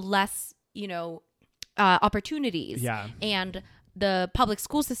leads to less, you know, opportunities. Yeah. And the public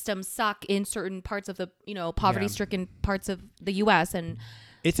school systems suck in certain parts of the, you know, poverty stricken parts of the US. And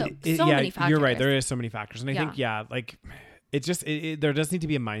so many factors. You're right. There is so many factors. And I think, like, it's just there does need to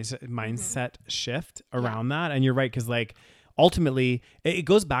be a mindset shift around that. And you're right, because like ultimately it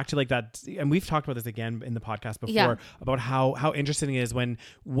goes back to like that, and we've talked about this again in the podcast before about how interesting it is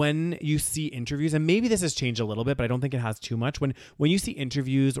when you see interviews, and maybe this has changed a little bit, but I don't think it has too much, when you see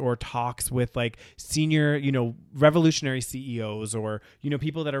interviews or talks with like senior, you know, revolutionary CEOs, or, you know,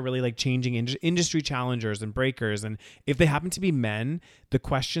 people that are really like changing industry challengers and breakers, and if they happen to be men, the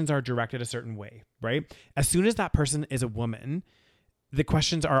questions are directed a certain way, right? As soon as that person is a woman, the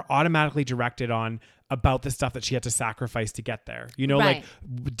questions are automatically directed on about the stuff that she had to sacrifice to get there. You know, like,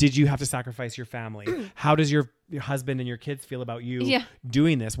 did you have to sacrifice your family? How does your husband and your kids feel about you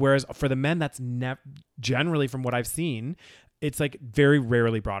doing this? Whereas for the men, that's generally, from what I've seen, it's like very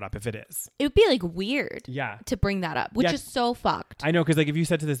rarely brought up, if it is. It would be like weird to bring that up, which is so fucked. I know, because like if you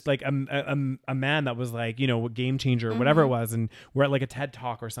said to this like a man that was like, you know, a game changer or whatever it was, and we're at like a TED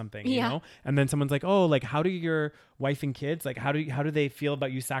talk or something, you know, and then someone's like, oh, like how do your wife and kids, like how do they feel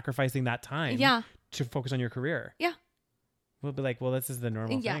about you sacrificing that time to focus on your career? We'll be like, well, this is the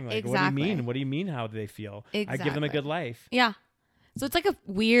normal thing. Like, what do you mean? What do you mean? How do they feel? I give them a good life. Yeah. So it's like a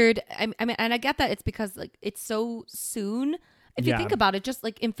weird, I mean, and I get that it's because like it's so soon. If you think about it, just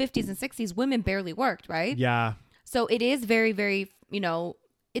like in 50s and 60s, women barely worked, right? Yeah. So it is very, very, you know,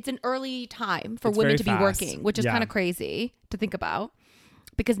 it's an early time for women to be working, which is kind of crazy to think about.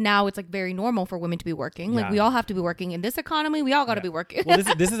 Because now it's like very normal for women to be working. Like we all have to be working in this economy. We all got to be working. Well,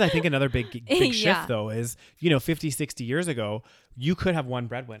 this is, I think, another big shift though, is, you know, 50, 60 years ago, you could have one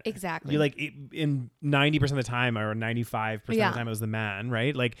breadwinner. Exactly. You like in 90% of the time, or 95% of the time, it was the man,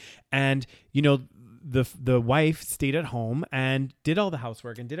 right? Like, and you know, the wife stayed at home and did all the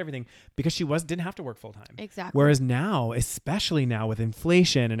housework and did everything because she didn't have to work full time. Exactly. Whereas now, especially now with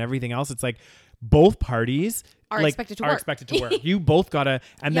inflation and everything else, it's like both parties are expected to work. You both gotta,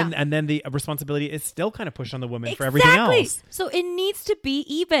 and then the responsibility is still kind of pushed on the woman for everything else. So it needs to be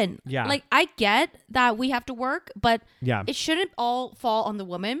even. Yeah. Like I get that we have to work, but it shouldn't all fall on the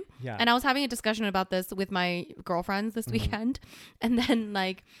woman. Yeah. And I was having a discussion about this with my girlfriends this weekend, and then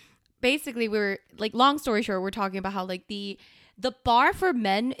like basically we were like, long story short, we're talking about how like the bar for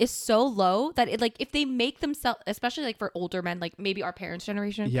men is so low that it, like, if they make themselves, especially like for older men, like maybe our parents'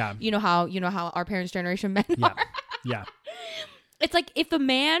 generation, you know how our parents' generation men are. Yeah. It's like if a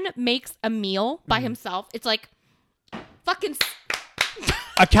man makes a meal by himself, it's like fucking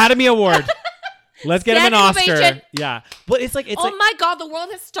Academy Award. Let's get him an Oscar. Ovation. Yeah. But it's like, oh my God, the world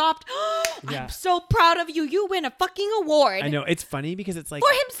has stopped. I'm so proud of you. You win a fucking award. I know. It's funny because it's like,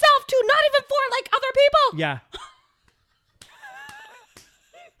 for himself too, not even for like other people. Yeah.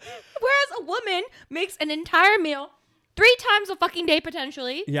 Whereas a woman makes an entire meal 3 times a fucking day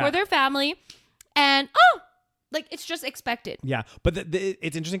potentially for their family, and like it's just expected. Yeah, but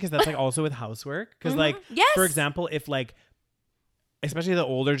it's interesting because that's like also with housework. Because like, for example, if like, especially the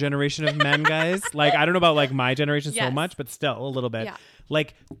older generation of men, guys, like I don't know about like my generation so much, but still a little bit. Yeah.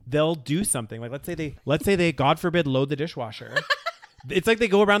 Like they'll do something. Like let's say they God forbid load the dishwasher. It's like they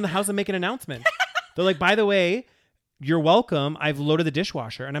go around the house and make an announcement. They're like, by the way, you're welcome. I've loaded the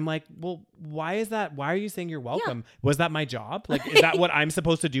dishwasher. And I'm like, well, why is that? Why are you saying you're welcome? Yeah. Was that my job? Like, is that what I'm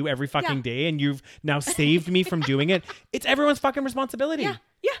supposed to do every fucking day? And you've now saved me from doing it. It's everyone's fucking responsibility. Yeah.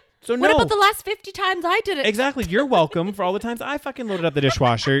 Yeah. So what about the last 50 times I did it? Exactly. You're welcome for all the times I fucking loaded up the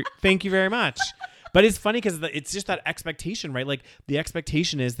dishwasher. Thank you very much. But it's funny because it's just that expectation, right? Like the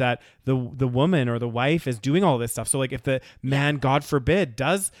expectation is that the woman or the wife is doing all this stuff. So like if the man, God forbid,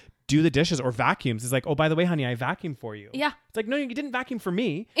 does do the dishes or vacuums, it's like, oh, by the way, honey, I vacuumed for you. Yeah. It's like, no, you didn't vacuum for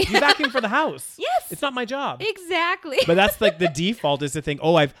me. You vacuumed for the house. Yes. It's not my job. Exactly. But that's like the default is to think,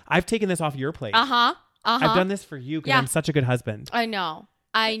 oh, I've taken this off your plate. I've done this for you because I'm such a good husband. I know.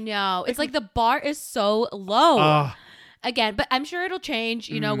 It's like the bar is so low. Again, but I'm sure it'll change,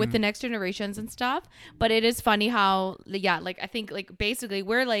 you know, with the next generations and stuff. But it is funny how, like I think like basically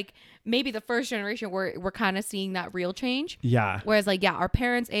we're like maybe the first generation where we're kind of seeing that real change. Yeah. Whereas like, our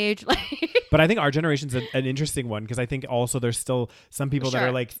parents' age, like But I think our generation's an interesting one because I think also there's still some people that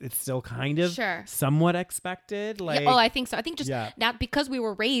are like, it's still kind of somewhat expected. Like, I think so. I think just not because we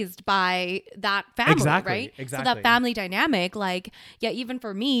were raised by that family, right? Exactly. So that family dynamic, like, even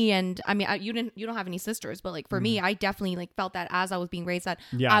for me, and I mean, you don't have any sisters, but like for me, I definitely like felt that as I was being raised that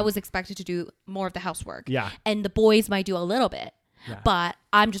I was expected to do more of the housework. Yeah. And the boys might do a little bit, but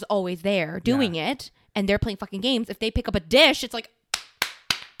I'm just always there doing it, and they're playing fucking games. If they pick up a dish, it's like.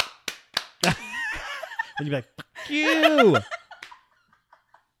 And you'd be like, fuck you.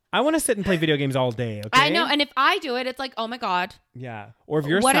 I want to sit and play video games all day. Okay? I know. And if I do it, it's like, oh my God. Yeah. Or if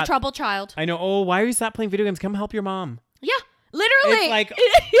you're a troubled child. I know. Oh, why are you sat playing video games? Come help your mom. Yeah. Literally. It's like,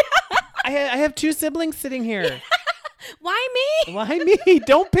 I have 2 siblings sitting here. Why me? Why me?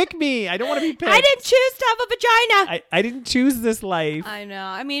 Don't pick me. I don't want to be picked. I didn't choose to have a vagina. I didn't choose this life. I know.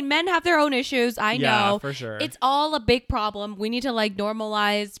 I mean, men have their own issues. I know. Yeah, for sure. It's all a big problem. We need to like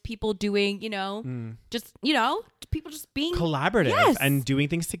normalize people doing, just, people just being collaborative and doing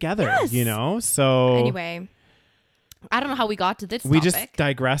things together, So anyway, I don't know how we got to this We topic. just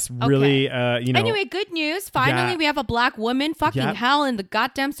digress really, Anyway, good news. Finally, we have a black woman. Fucking hell in the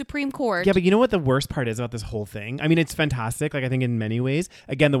goddamn Supreme Court. Yeah, but you know what the worst part is about this whole thing? I mean, it's fantastic. Like, I think in many ways.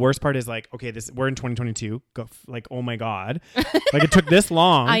 Again, the worst part is like, okay, we're in 2022. Like, oh my God. Like, it took this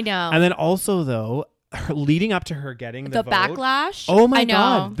long. I know. And then also, though, leading up to her getting the vote, backlash. Oh my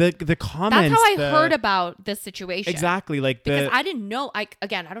God. The comments. That's how I heard about this situation. Exactly. Like because I didn't know. I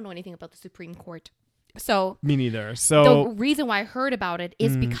don't know anything about the Supreme Court. So me neither. So the reason why I heard about it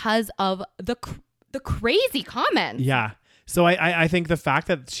is because of the crazy comments. Yeah. So I think the fact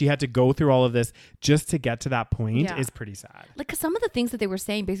that she had to go through all of this just to get to that point is pretty sad. Like, cause some of the things that they were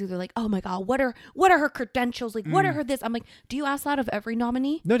saying, basically, they're like, "Oh my God, what are her credentials? Like, what are her this?" I'm like, "Do you ask that of every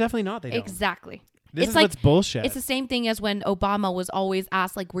nominee?" No, definitely not. They don't. Exactly. This is like, what's bullshit. It's the same thing as when Obama was always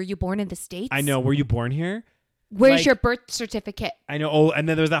asked, like, "Were you born in the States?" I know. Were you born here? Where's your birth certificate? I know. Oh, and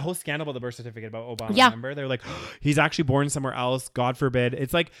then there was that whole scandal about the birth certificate about Obama. Yeah. Remember? They're like, oh, he's actually born somewhere else. God forbid.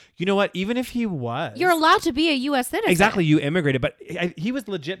 It's like, you know what? Even if he was. You're allowed to be a U.S. citizen. Exactly. You immigrated. But he was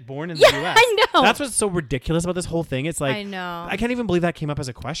legit born in the U.S. I know. That's what's so ridiculous about this whole thing. It's like. I know. I can't even believe that came up as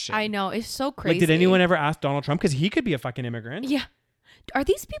a question. I know. It's so crazy. Like, did anyone ever ask Donald Trump? Because he could be a fucking immigrant. Yeah. Are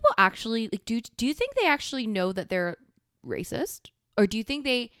these people actually, like, do you think they actually know that they're racist? Or do you think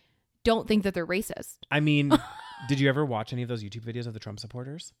they don't think that they're racist? I mean, did you ever watch any of those YouTube videos of the Trump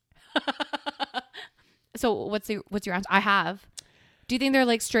supporters? So what's your answer? I have. Do you think they're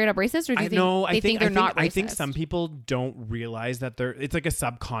like straight up racist, or do you think they're not racist? I think some people don't realize that it's like a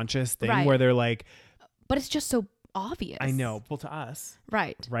subconscious thing where they're like, but it's just so obvious. I know. Well, to us.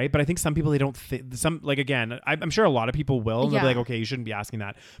 Right. But I think some people, they don't think, like, again, I'm sure a lot of people will, and they'll be like, okay, you shouldn't be asking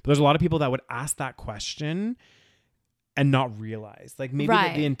that. But there's a lot of people that would ask that question and not realize, like, maybe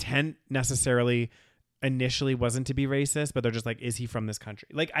the intent necessarily initially wasn't to be racist, but they're just like, is he from this country?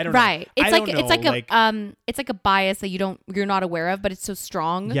 Like, I don't know. Right. It's like a bias that you're not aware of, but it's so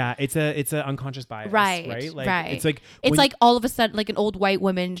strong. Yeah, it's an unconscious bias. Right. Like, it's like all of a sudden, like, an old white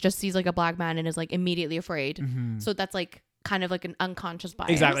woman just sees like a black man and is like immediately afraid. Mm-hmm. So that's like kind of like an unconscious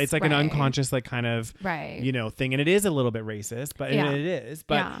bias. Exactly. It's like an unconscious, like, kind of thing, and it is a little bit racist, but it is.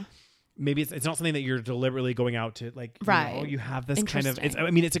 But maybe it's not something that you're deliberately going out to, like, you have this kind of,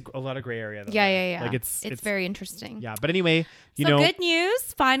 it's a lot of gray area though. Yeah. Like, it's very interesting. Yeah. But anyway, good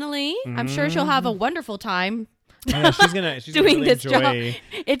news. Finally, I'm sure she'll have a wonderful time. Yeah, she's gonna doing really this enjoy. job.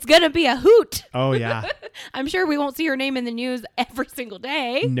 It's gonna be a hoot. Oh yeah. I'm sure we won't see her name in the news every single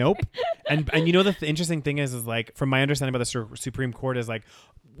day. Nope. And the interesting thing is like, from my understanding about the Supreme Court is like,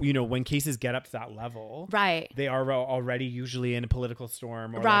 when cases get up to that level, right, they are already usually in a political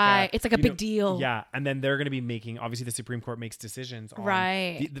storm, or right, it's like a big deal. Yeah. And then they're going to be making, obviously the Supreme Court makes decisions on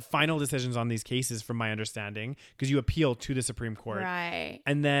the final decisions on these cases, from my understanding, because you appeal to the Supreme Court, right,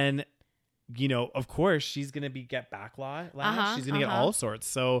 and then of course she's going to get backlash. She's going to get all sorts.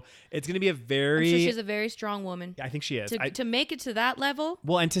 So it's going to be I'm sure she's a very strong woman. I think she is. To make it to that level.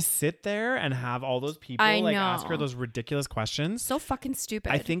 Well, and to sit there and have all those people ask her those ridiculous questions. So fucking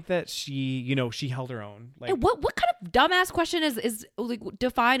stupid. I think that she held her own. Like, and what kind of dumbass question is like,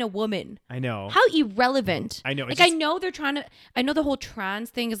 define a woman? I know. How irrelevant. I know. Like, I know the whole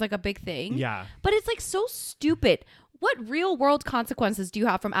trans thing is like a big thing. Yeah. But it's like so stupid. What real world consequences do you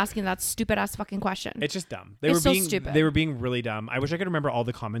have from asking that stupid ass fucking question? It's just dumb. They were being really dumb. I wish I could remember all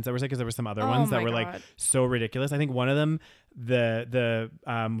the comments that were said, because there were some other ones that were like so ridiculous. I think one of them, the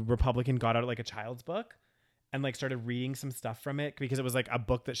Republican got out like a child's book and like started reading some stuff from it, because it was like a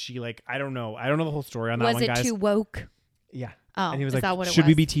book that she, like, I don't know the whole story on that one, guys. Was it too woke? Yeah. Oh, and he was like, should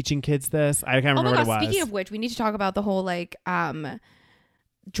we be teaching kids this? I can't remember what it was. Speaking of which, we need to talk about the whole like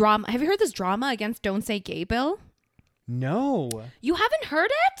drama. Have you heard this drama against Don't Say Gay bill? No. You haven't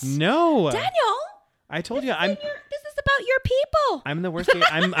heard it? No. Daniel. I told you this is about your people. I'm the worst gay.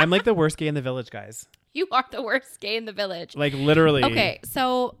 I'm like the worst gay in the village, guys. You are the worst gay in the village. Like literally. Okay,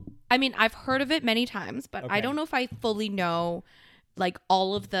 so I mean, I've heard of it many times, but Okay. I don't know if I fully know like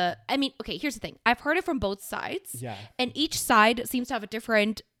all of the. I mean, okay, here's the thing. I've heard it from both sides. Yeah. And each side seems to have a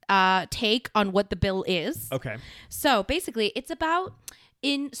different take on what the bill is. Okay. So basically, it's about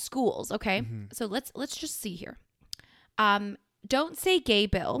in schools. Okay, so let's just see here. Don't Say Gay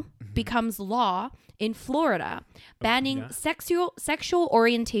bill becomes law in Florida, banning sexual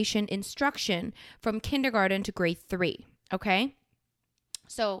orientation instruction from kindergarten to grade 3. Okay,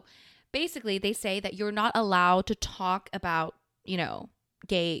 so basically, they say that you're not allowed to talk about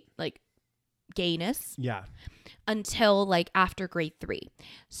gayness. Yeah. Until like after grade 3.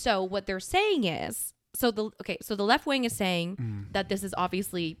 So what they're saying is, so the left wing is saying that this is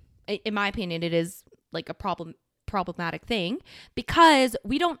obviously, in my opinion, it is like a problematic thing because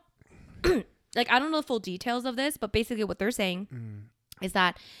we don't like, I don't know the full details of this, but basically what they're saying is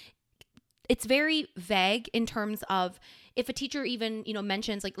that it's very vague in terms of if a teacher even,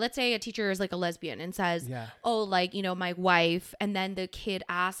 mentions, like, let's say a teacher is like a lesbian and says, oh, like, my wife, and then the kid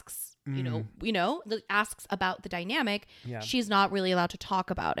asks, asks about the dynamic. Yeah. She's not really allowed to talk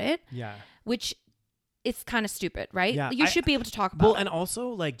about it. Yeah. Which is kind of stupid, right? Yeah. You should be able to talk about it. And also,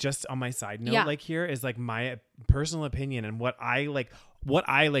 like, just on my side note, like, here is like my personal opinion and what I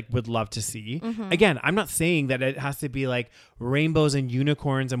would love to see. Again, I'm not saying that it has to be like rainbows and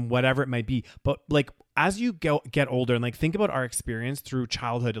unicorns and whatever it might be, but like as you get older and like think about our experience through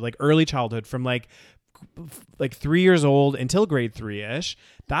childhood, like early childhood from like 3 years old until grade 3-ish,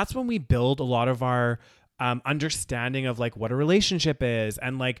 that's when we build a lot of our understanding of like what a relationship is.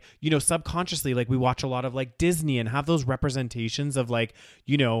 And like, subconsciously, like we watch a lot of like Disney and have those representations of like,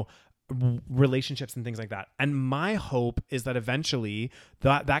 relationships and things like that. And my hope is that eventually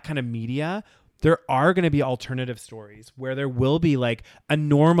that kind of media, there are going to be alternative stories where there will be like a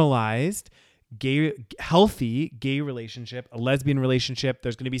normalized healthy gay relationship, a lesbian relationship.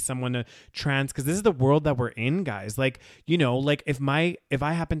 There's going to be someone trans, because this is the world that we're in, guys. Like, like if I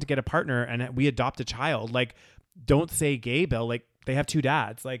happen to get a partner and we adopt a child, like, Don't Say Gay bill, like, they have 2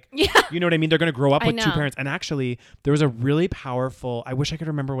 dads. Like, you know what I mean? They're going to grow up with 2 parents. And actually, there was a really powerful, I wish I could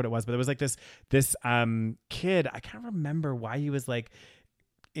remember what it was, but it was like this kid. I can't remember why he was like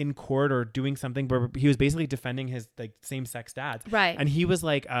in court or doing something, but he was basically defending his like same-sex dads. Right. And he was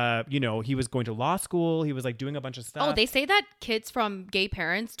like, he was going to law school. He was like doing a bunch of stuff. Oh, they say that kids from gay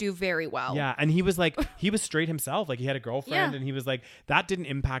parents do very well. Yeah. And he was like, he was straight himself. Like he had a girlfriend and he was like, that didn't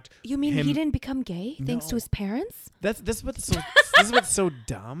impact You mean him. He didn't become gay thanks to his parents? This is what's so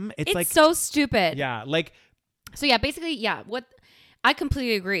dumb. It's like so stupid. Yeah. Like, so yeah, basically, yeah, what I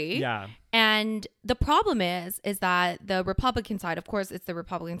completely agree. Yeah. And the problem is that the Republican side, of course, it's the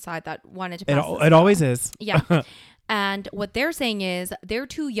Republican side that wanted to pass it always is. Yeah. And what they're saying is they're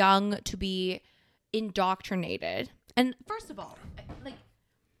too young to be indoctrinated. And first of all, like,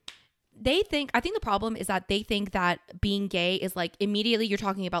 I think the problem is that they think that being gay is like immediately you're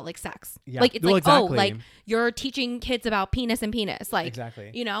talking about like sex. Yeah. Like it's exactly. Oh, like you're teaching kids about penis and penis. Like,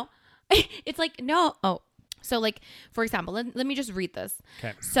 exactly. It's like, no. Oh, so like, for example, let me just read this.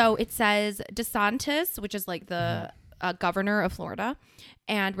 Okay. So it says DeSantis, which is like the governor of Florida,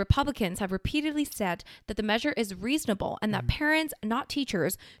 and Republicans have repeatedly said that the measure is reasonable and that parents, not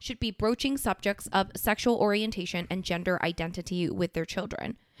teachers, should be broaching subjects of sexual orientation and gender identity with their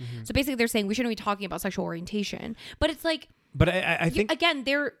children. So basically they're saying we shouldn't be talking about sexual orientation, but it's like, but I think again,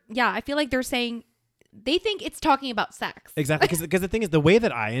 I feel like they're saying they think it's talking about sex. Exactly. Because the thing is, the way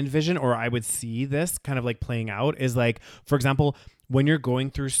that I envision or I would see this kind of like playing out is like, for example, when you're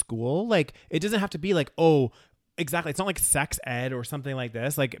going through school, like it doesn't have to be like, oh, exactly. It's not like sex ed or something like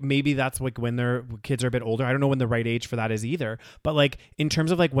this. Like maybe that's like when their kids are a bit older. I don't know when the right age for that is either. But like in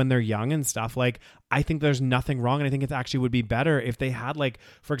terms of like when they're young and stuff, like I think there's nothing wrong. And I think it actually would be better if they had like,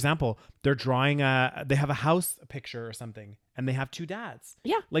 for example, they're drawing they have a house picture or something and they have 2 dads.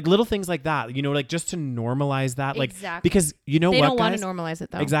 Yeah. Like little things like that, like just to normalize that. Like, exactly. Because they don't want to normalize it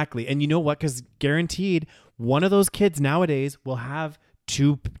though. Exactly. And you know what? Because guaranteed one of those kids nowadays will have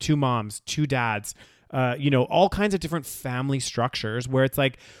two moms, 2 dads, all kinds of different family structures where it's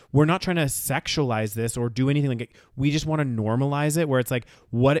like, we're not trying to sexualize this or do anything like it. We just want to normalize it where it's like,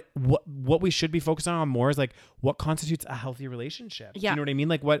 what we should be focusing on more is like what constitutes a healthy relationship. Yeah. You know what I mean?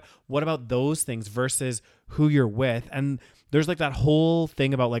 Like what about those things versus who you're with? And there's like that whole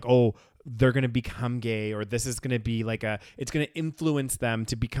thing about like, oh, they're going to become gay or this is going to be like it's going to influence them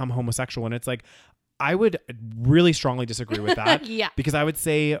to become homosexual. And it's like, I would really strongly disagree with that. Yeah. Because I would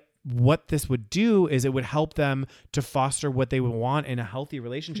say what this would do is it would help them to foster what they would want in a healthy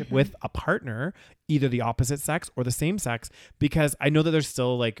relationship with a partner, either the opposite sex or the same sex. Because I know that there's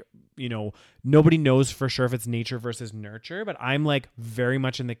still like, you know, nobody knows for sure if it's nature versus nurture, but I'm like very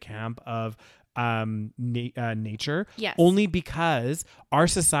much in the camp of nature. Yes. Only because our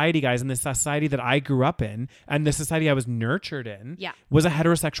society, guys, and the society that I grew up in and the society I was nurtured in was a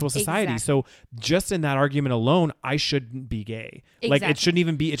heterosexual society. Exactly. So just in that argument alone, I shouldn't be gay. Exactly. Like it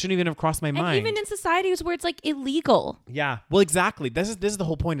shouldn't even have crossed my mind. And even in societies where it's like illegal. Yeah. Well, exactly. This is the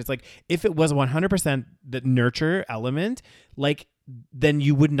whole point. It's like if it was 100% the nurture element, like then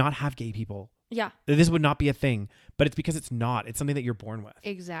you would not have gay people. Yeah. This would not be a thing, but it's because it's not. It's something that you're born with.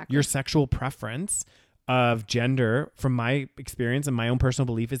 Exactly. Your sexual preference of gender, from my experience and my own personal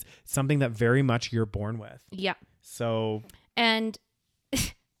belief, is something that very much you're born with. Yeah. So. And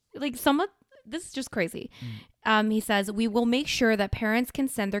like this is just crazy. He says, we will make sure that parents can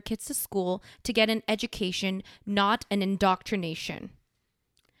send their kids to school to get an education, not an indoctrination.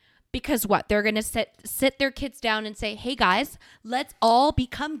 Because what? They're going to sit their kids down and say, hey, guys, let's all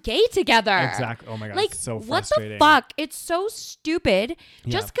become gay together. Exactly. Oh, my God. Like, it's so what frustrating. the fuck? It's so stupid.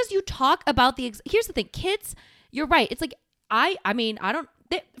 Just because you talk about here's the thing. Kids, you're right. It's like,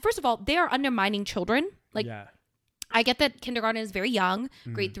 first of all, they are undermining children. Like, I get that kindergarten is very young,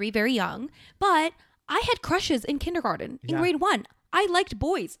 grade 3, very young. But I had crushes in kindergarten, in grade 1. I liked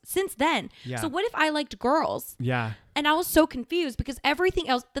boys since then. Yeah. So what if I liked girls? Yeah. And I was so confused because everything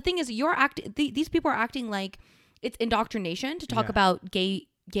else, the thing is these people are acting like it's indoctrination to talk about gay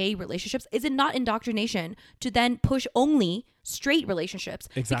relationships. Is it not indoctrination to then push only straight relationships?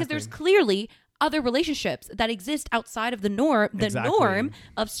 Exactly. Because there's clearly other relationships that exist outside of the norm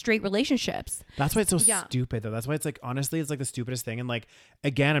of straight relationships. That's why it's so stupid, though. That's why it's like, honestly, it's like the stupidest thing. And like,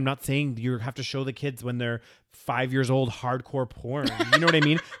 again, I'm not saying you have to show the kids when they're 5 years old hardcore porn. You know what I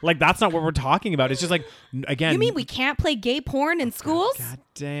mean? Like, that's not what we're talking about. It's just like, again. You mean we can't play gay porn in schools? God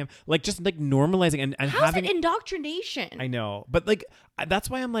damn. Like, just like normalizing and how's having. It indoctrination? I know. But like,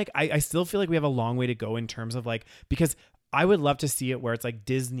 that's why I'm like, I still feel like we have a long way to go in terms of like, because I would love to see it where it's like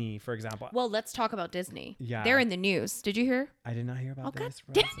Disney, for example. Well, let's talk about Disney. Yeah. They're in the news. Did you hear? I did not hear about this.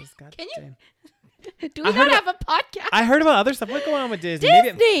 God Can you? damn. Do we not have a podcast? I heard about other stuff. What's going on with Disney?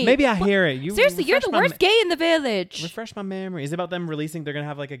 Maybe I hear it. Seriously, you're the worst gay in the village. Refresh my memory. Is it about them releasing, they're going to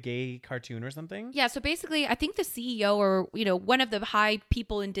have like a gay cartoon or something? Yeah, so basically, I think the CEO or, one of the high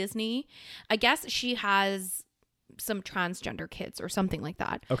people in Disney, I guess she has some transgender kids or something like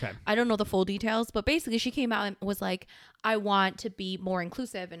that. Okay. I don't know the full details, but basically she came out and was like, I want to be more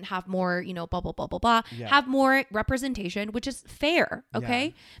inclusive and have more, blah, blah, blah, blah, blah. Yeah. Have more representation, which is fair. Okay.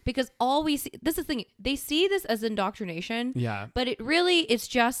 Yeah. Because all we see, this is the thing, they see this as indoctrination. Yeah. But it really is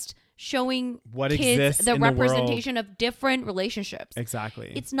just showing what kids exists the in representation the of different relationships.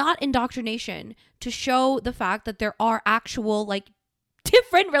 Exactly. It's not indoctrination to show the fact that there are actual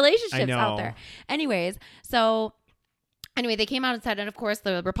different relationships out there. Anyways, Anyway, they came out and said, and of course,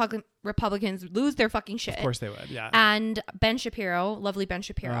 the Republicans lose their fucking shit. Of course they would, yeah. And Ben Shapiro, lovely Ben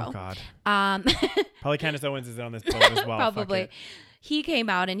Shapiro. Oh, God. Probably Candace Owens is on this boat as well. Probably. He came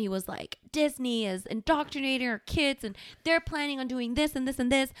out and he was like, Disney is indoctrinating our kids and they're planning on doing this and this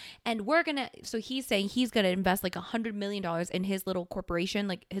and this. And so he's saying he's going to invest like $100 million in his little corporation,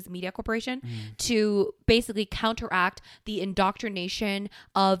 like his media corporation, to basically counteract the indoctrination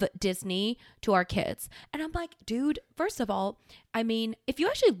of Disney to our kids. And I'm like, dude, first of all, I mean, if you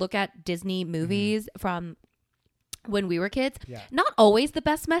actually look at Disney movies from when we were kids, not always the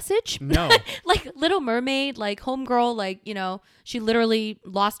best message. No. Like Little Mermaid, like Homegirl, she literally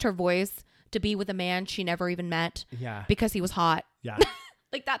lost her voice to be with a man she never even met because he was hot. Yeah.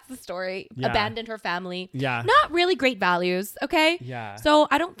 Like that's the story. Yeah. Abandoned her family. Yeah. Not really great values. Okay. Yeah. So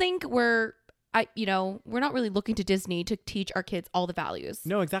I don't think we're not really looking to Disney to teach our kids all the values.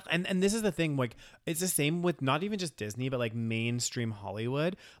 No, exactly. And this is the thing, like, it's the same with not even just Disney, but like mainstream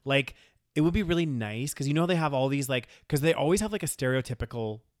Hollywood. Like, it would be really nice because they have all these because they always have like a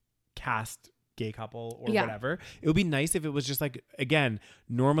stereotypical cast gay couple or whatever. It would be nice if it was just like, again,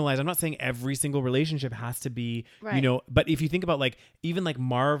 normalized. I'm not saying every single relationship has to be, but if you think about even like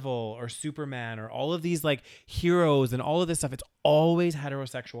Marvel or Superman or all of these like heroes and all of this stuff, it's always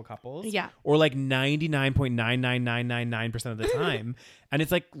heterosexual couples. Yeah. Or like 99.99999% of the time. And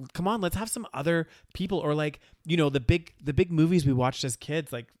it's like, come on, let's have some other people or like, the big movies we watched as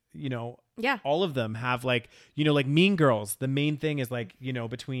kids, like, all of them have like Mean Girls. The main thing is like,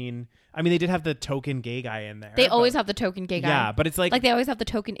 between, I mean, they did have the token gay guy in there. They always have the token gay guy. Yeah, but it's like they always have the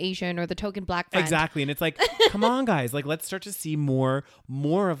token Asian or the token black friend. Exactly. And it's like, come on, guys, like let's start to see more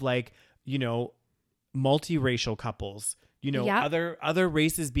of like, multiracial couples, you know, other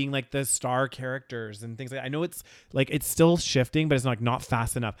races being like the star characters and things like that. I know it's like it's still shifting, but it's not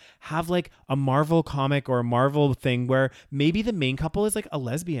fast enough. Have like a Marvel comic or a Marvel thing where maybe the main couple is like a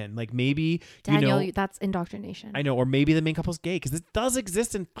lesbian, like maybe Daniel, you know, that's indoctrination. I know, or maybe the main couple's gay, because this does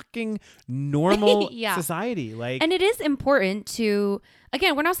exist in fucking normal society. Like, and it is important to,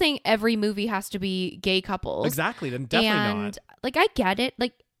 again, we're not saying every movie has to be gay couples. Exactly, then definitely not. Like I get it.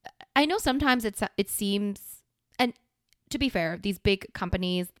 Like I know sometimes it seems, and to be fair, these big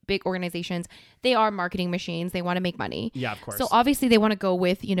companies, big organizations, they are marketing machines. They want to make money. Yeah, of course. So obviously they want to go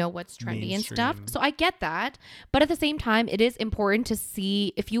with, you know, what's trendy and stuff. So I get that. But at the same time, it is important to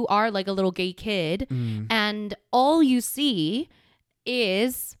see if you are like a little gay kid and all you see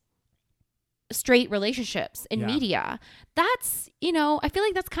is straight relationships in media. That's, you know, I feel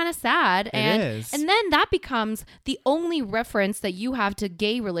like that's kind of sad. And then that becomes the only reference that you have to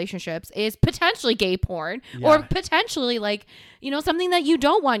gay relationships is potentially gay porn or potentially like, you know, something that you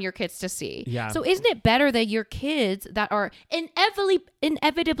don't want your kids to see. Yeah. So isn't it better that your kids that are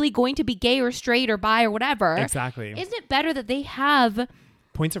inevitably going to be gay or straight or bi or whatever? Exactly. Isn't it better that they have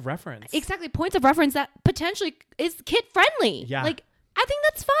points of reference? Exactly. Points of reference that potentially is kid friendly. Yeah. Like, I think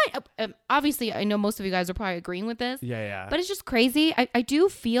that's fine. Obviously, I know most of you guys are probably agreeing with this. Yeah. But it's just crazy. I do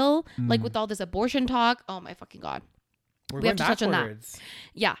feel like with all this abortion talk, oh my fucking God. We have to touch on that.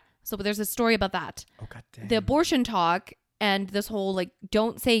 Yeah. So there's a story about that. Oh, God damn. The abortion talk and this whole like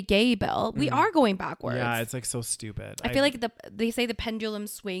don't say gay bill, we are going backwards. Yeah, it's like so stupid. I feel like they say the pendulum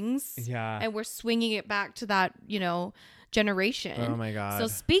swings. Yeah. And we're swinging it back to that, you know, generation. Oh my God. So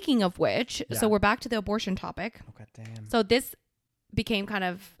speaking of which, so we're back to the abortion topic. Oh, God damn. So this became kind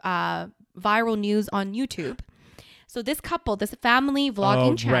of viral news on YouTube. So this couple, this family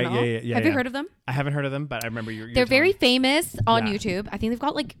vlogging channel, have you heard of them? I haven't heard of them, but I remember you're They're very famous on YouTube. I think they've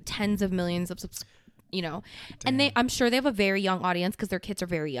got like tens of millions of you know, and I'm sure they have a very young audience because their kids are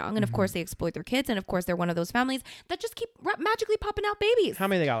very young, and of course they exploit their kids, and of course they're one of those families that just keep magically popping out babies. How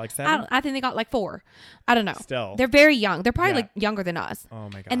many they got? Like 7? I think they got like 4. I don't know. Still, they're very young. They're probably like younger than us. Oh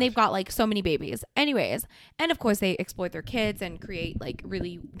my God! And they've got like so many babies. Anyways, and of course they exploit their kids and create like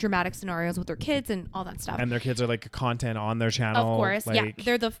really dramatic scenarios with their kids and all that stuff. And their kids are like content on their channel. Of course, like,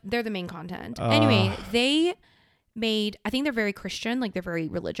 they're the main content. Anyway, they made, I think they're very Christian, like they're very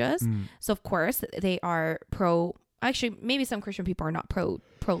religious. So of course they are actually maybe some Christian people are not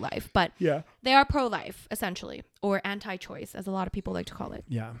pro-life, but they are pro-life essentially, or anti-choice as a lot of people like to call it.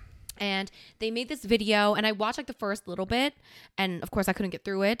 Yeah. And they made this video and I watched like the first little bit and of course I couldn't get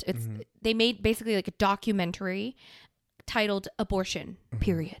through it. They made basically like a documentary titled Abortion,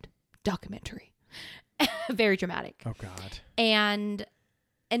 period. Documentary. Very dramatic. Oh God. And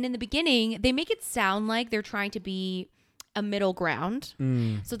in the beginning, they make it sound like they're trying to be a middle ground.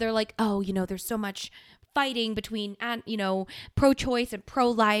 So they're like, oh, you know, there's so much fighting between, you know, pro-choice and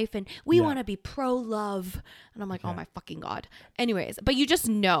pro-life, and we want to be pro-love. And I'm like, oh my fucking God. Anyways, but you just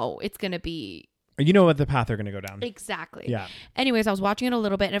know it's going to be. You know what the path they're going to go down. Exactly. Yeah. Anyways, I was watching it a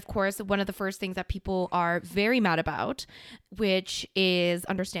little bit. And of course, one of the first things that people are very mad about, which is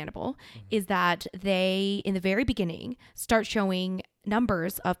understandable, is that they, in the very beginning, start showing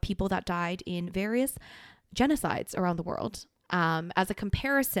numbers of people that died in various genocides around the world as a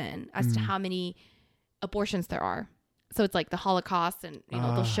comparison as to how many abortions there are. So it's like the Holocaust and, you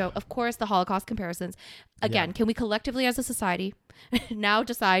know, they'll show, of course, the Holocaust comparisons. Again, can we collectively as a society now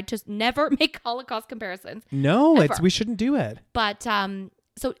decide to never make Holocaust comparisons? No, we shouldn't do it. But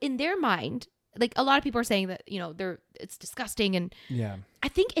so in their mind, like a lot of people are saying that, you know, it's disgusting. And I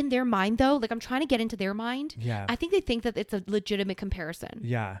think in their mind though, like I'm trying to get into their mind. Yeah. I think they think that it's a legitimate comparison.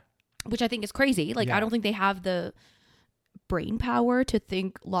 Yeah. Which I think is crazy. Like I don't think they have the brain power to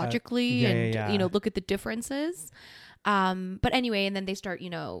think logically and, you know, look at the differences. But anyway, and then they start, you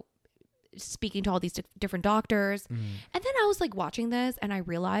know, speaking to all these different doctors. And then I was like watching this and I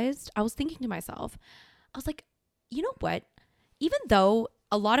realized, I was thinking to myself, I was like, you know what? Even though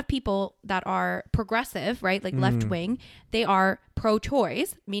a lot of people that are progressive, right, like left wing, they are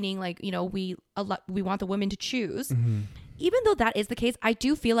pro-choice, meaning like, you know, we want the women to choose. Even though that is the case, I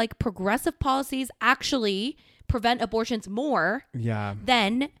do feel like progressive policies actually prevent abortions more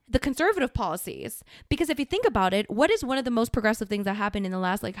than the conservative policies. Because if you think about it, what is one of the most progressive things that happened in the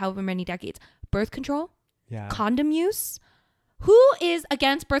last like however many decades? Birth control, condom use. Who is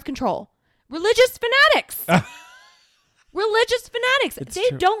against birth control? Religious fanatics. Religious fanatics.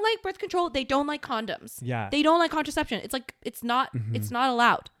 They don't like birth control. They don't like condoms. Yeah. They don't like contraception. It's like it's not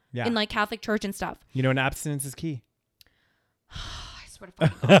allowed in like Catholic Church and stuff. You know, and abstinence is key. I swear to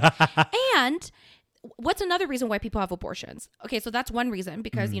fucking God. And what's another reason why people have abortions? Okay, so that's one reason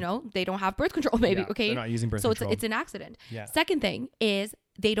because, they don't have birth control, maybe. Okay. They're not using birth control. So it's an accident. Yeah. Second thing is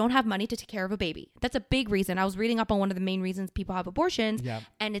they don't have money to take care of a baby. That's a big reason. I was reading up on one of the main reasons people have abortions. Yeah.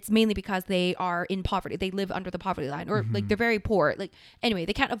 And it's mainly because they are in poverty. They live under the poverty line or like they're very poor. Like anyway,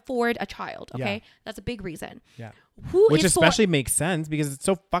 they can't afford a child. Okay. Yeah. That's a big reason. Yeah. Which especially makes sense because it's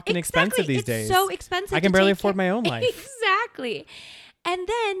so fucking expensive these days. It's so expensive. I can barely afford my own life. Exactly. And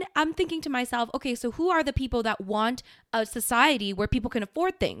then I'm thinking to myself, okay, so who are the people that want a society where people can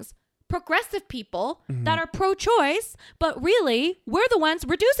afford things? Progressive people that are pro-choice, but really, we're the ones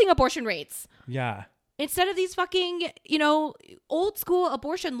reducing abortion rates. Yeah. Instead of these fucking, old school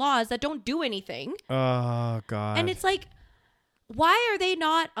abortion laws that don't do anything. Oh, God. And it's like, why are they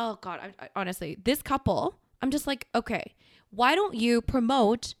not? Oh, God. I honestly, this couple, I'm just like, okay, why don't you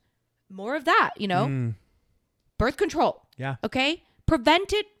promote more of that, Birth control. Yeah. Okay?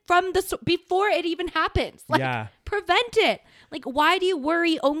 Prevent it from before it even happens. Like, prevent it. Like, why do you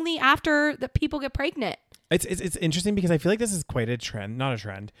worry only after the people get pregnant? It's interesting because I feel like this is quite a trend, not a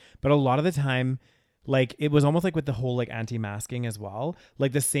trend, but a lot of the time, like it was almost like with the whole like anti-masking as well.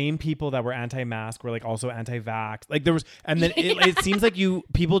 Like the same people that were anti-mask were like also anti-vax. Like there was, and then it seems like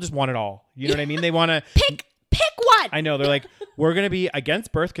people just want it all. You know what I mean? They want to pick one. I know. They're like, we're going to be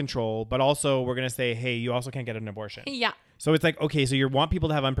against birth control, but also we're going to say, hey, you also can't get an abortion. Yeah. So it's like, okay, so you want people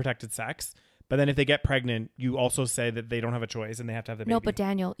to have unprotected sex, but then if they get pregnant, you also say that they don't have a choice and they have to have the baby. No, but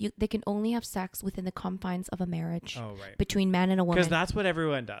Daniel, they can only have sex within the confines of a marriage. Oh, right. Between man and a woman. Because that's what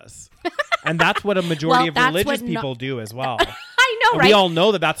everyone does. And that's what a majority of religious people do as well. I know, right? We all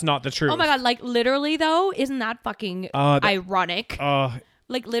know that that's not the truth. Oh my God, like literally though, isn't that fucking ironic?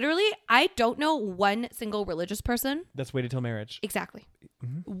 Like literally, I don't know one single religious person that's waited till marriage. Exactly.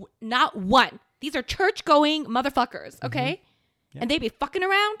 Not one. These are church-going motherfuckers, okay? Yeah. And they be fucking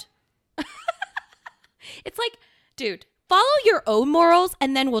around. It's like, dude, follow your own morals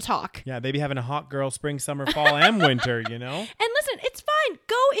and then we'll talk. Yeah, they be having a hot girl spring, summer, fall, and winter, And listen, it's fine.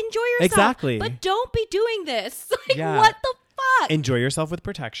 Go enjoy yourself. Exactly. But don't be doing this. Like, what the fuck? Enjoy yourself with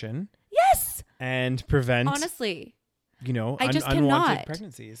protection. Yes. And prevent, honestly, I just unwanted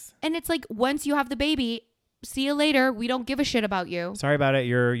pregnancies. And it's like, once you have the baby, see you later. We don't give a shit about you. Sorry about it.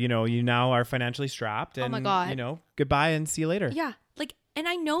 You're, you now are financially strapped. And, oh my God. Goodbye and see you later. Yeah. Like, and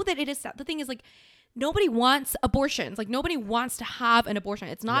I know that it is, the thing is like, nobody wants abortions. Like nobody wants to have an abortion.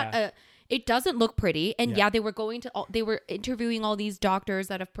 It's not it doesn't look pretty. And they were interviewing all these doctors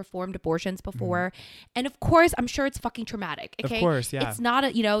that have performed abortions before. And of course, I'm sure it's fucking traumatic. Okay. Of course. Yeah. It's not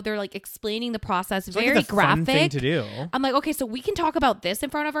they're like explaining the process. It's very like it's a graphic. Fun thing to do. I'm like, okay, so we can talk about this in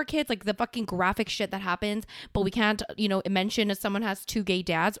front of our kids, like the fucking graphic shit that happens, but we can't, mention if someone has 2 gay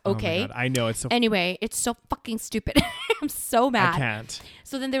dads. Okay. Oh my God. I know it's so. Anyway, it's so fucking stupid. I'm so mad. I can't.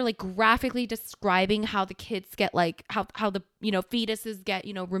 So then they're like graphically describing how the kids get like how the fetuses get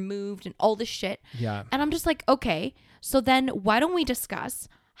removed and all this shit. Yeah. And I'm just like, okay, so then why don't we discuss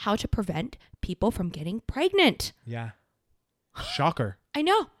how to prevent people from getting pregnant? Yeah. Shocker. I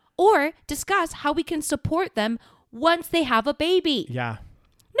know. Or discuss how we can support them once they have a baby. Yeah.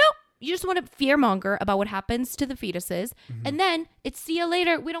 No, you just want to fearmonger about what happens to the fetuses, and then it's see you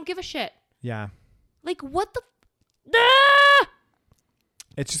later. We don't give a shit. Yeah. Like what the.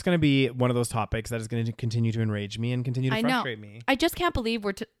 It's just going to be one of those topics that is going to continue to enrage me and continue to frustrate me. I just can't believe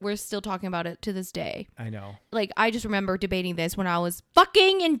we're still talking about it to this day. I know. Like, I just remember debating this when I was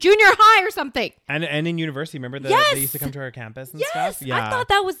fucking in junior high or something. And in university, remember they used to come to our campus and stuff? Yeah. I thought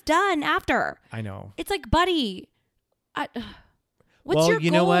that was done after. I know. It's like, buddy, what's your goal?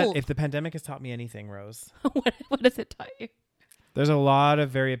 You know what? If the pandemic has taught me anything, Rose. What does it tell you? There's a lot of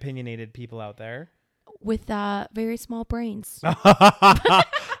very opinionated people out there. With very small brains. I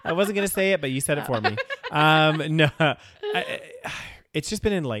wasn't going to say it, but you said it for me. No, it's just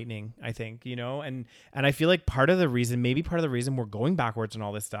been enlightening, I think, and I feel like part of the reason we're going backwards and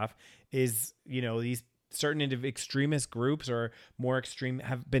all this stuff is, these certain extremist groups or more extreme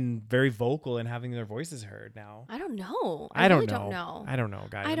have been very vocal in having their voices heard now. I don't know. I don't know. I don't know,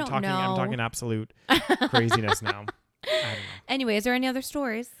 guys. I'm talking absolute craziness now. Anyway, is there any other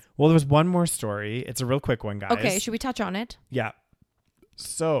stories? Well, there was one more story. It's a real quick one, guys. Okay, should we touch on it? Yeah.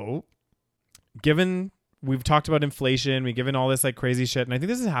 So, given we've talked about inflation, we've given all this like crazy shit, and I think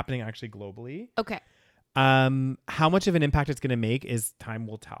this is happening actually globally. Okay. How much of an impact it's going to make is time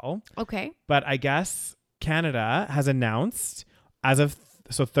will tell. Okay. But I guess Canada has announced as of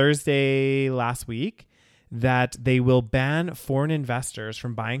Thursday last week that they will ban foreign investors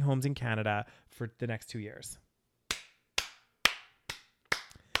from buying homes in Canada for the next 2 years.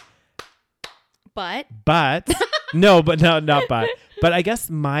 But not but. But I guess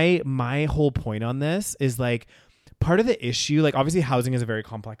my whole point on this is like, part of the issue, like obviously housing is a very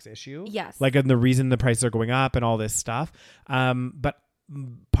complex issue. Yes. Like, and the reason the prices are going up and all this stuff. But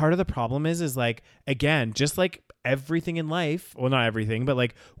part of the problem is like, again, just like everything in life, well, not everything, but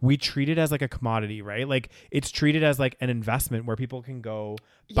like we treat it as like a commodity, right? Like it's treated as like an investment where people can go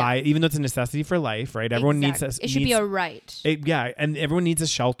buy, even though it's a necessity for life, right? Everyone needs it should be a right. And everyone needs a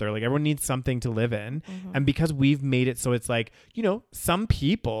shelter. Like everyone needs something to live in. And because we've made it so it's like, you know, some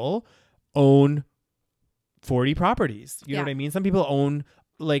people own 40 properties. You know what I mean? Some people own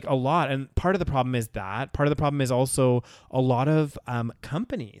like a lot. And part of the problem is that. Part of the problem is also a lot of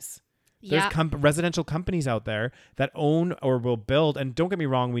companies. There's residential companies out there that own or will build. And don't get me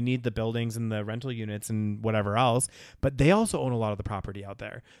wrong, we need the buildings and the rental units and whatever else. But they also own a lot of the property out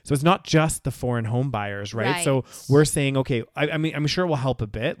there. So it's not just the foreign home buyers, right? So we're saying, okay, I mean, I'm sure it will help a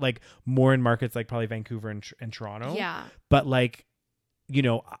bit, like more in markets like probably Vancouver and Toronto. Yeah. But like, you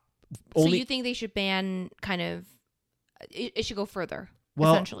know, so you think they should ban kind of, it should go further,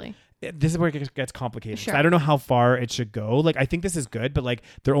 essentially? This is where it gets complicated. Sure. I don't know how far it should go. Like, I think this is good, but like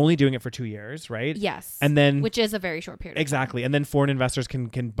they're only doing it for 2 years, right? Yes. And then, which is a very short period. Exactly. And then foreign investors can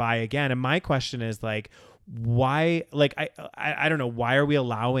buy again. And my question is like, why, like, I don't know, why are we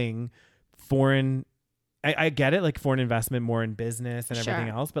allowing foreign, I get it, like foreign investment more in business and everything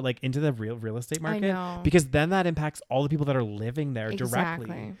else, but like into the real estate market, because then that impacts all the people that are living there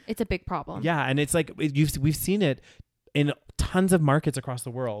directly. It's a big problem. Yeah. And it's like, we've seen it in tons of markets across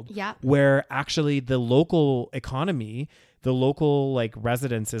the world, where actually the local economy, the local like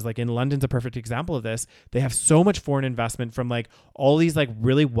residences, like in London's a perfect example of this. They have so much foreign investment from like all these like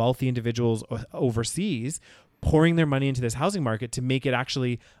really wealthy individuals overseas pouring their money into this housing market to make it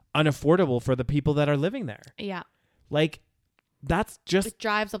actually unaffordable for the people that are living there. Yeah. Like that's just, it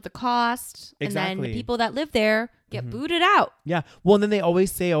drives up the cost. Exactly. And then the people that live there get booted out. Yeah. Well, and then they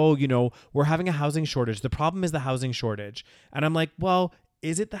always say, oh, you know, we're having a housing shortage. The problem is the housing shortage. And I'm like, well,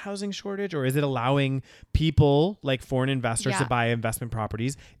 is it the housing shortage, or is it allowing people like foreign investors to buy investment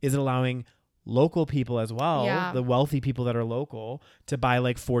properties? Is it allowing local people as well, the wealthy people that are local, to buy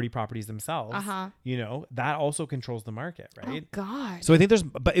like 40 properties themselves? You know, that also controls the market, right? Oh God. So I think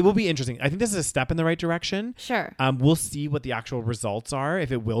but it will be interesting. I think this is a step in the right direction. Sure. We'll see what the actual results are,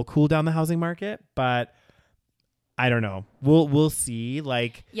 if it will cool down the housing market, but I don't know. We'll see.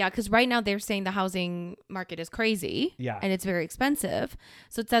 Like, yeah, because right now they're saying the housing market is crazy. Yeah. And it's very expensive.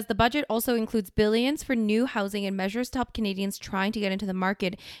 So it says the budget also includes billions for new housing and measures to help Canadians trying to get into the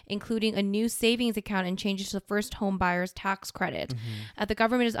market, including a new savings account and changes to the first home buyer's tax credit. The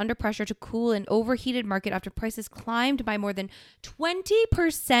government is under pressure to cool an overheated market after prices climbed by more than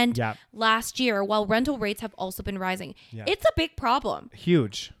 20% last year, while rental rates have also been rising. It's a big problem.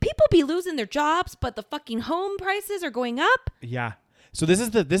 Huge. People be losing their jobs, but the fucking home prices are going up. Yeah. So this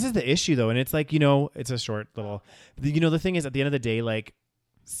is the issue though. And it's like, you know, it's a short little, you know, the thing is at the end of the day, like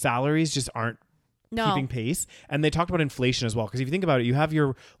salaries just aren't keeping pace. And they talked about inflation as well. Because if you think about it, you have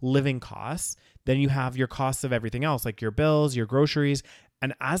your living costs, then you have your costs of everything else, like your bills, your groceries.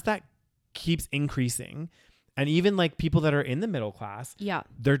 And as that keeps increasing, and even like people that are in the middle class,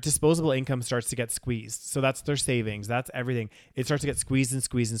 their disposable income starts to get squeezed. So that's their savings. That's everything. It starts to get squeezed and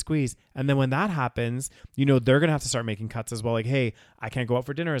squeezed and squeezed. And then when that happens, you know, they're going to have to start making cuts as well. Like, hey, I can't go out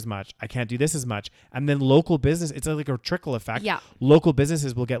for dinner as much. I can't do this as much. And then local business, it's like a trickle effect. Yeah. Local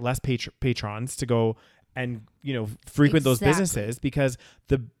businesses will get less patrons to go and, you know, frequent those businesses, because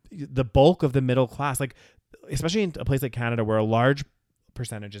the bulk of the middle class, like especially in a place like Canada where a large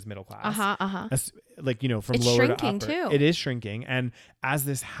percentage is middle class, like, you know, from lower to upper, too. It is shrinking. And as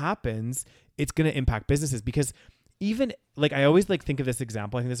this happens, it's going to impact businesses, because even like, I always like think of this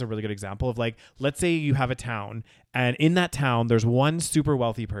example. I think this is a really good example of like, let's say you have a town, and in that town, there's one super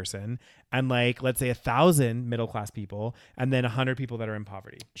wealthy person and like, let's say 1,000 middle-class people, and then 100 people that are in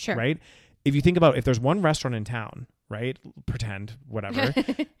poverty. Sure. Right. If you think about, if there's one restaurant in town, right, pretend whatever,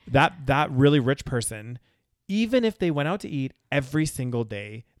 that really rich person, even if they went out to eat every single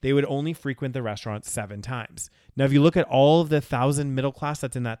day, they would only frequent the restaurant 7 times. Now, if you look at all of the 1,000 middle class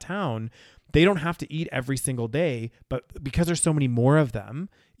that's in that town, they don't have to eat every single day, but because there's so many more of them,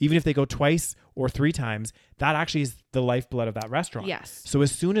 even if they go twice or 3 times, that actually is the lifeblood of that restaurant. Yes. So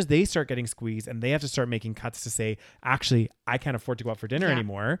as soon as they start getting squeezed and they have to start making cuts to say, actually, I can't afford to go out for dinner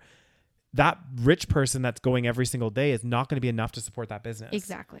anymore, that rich person that's going every single day is not going to be enough to support that business.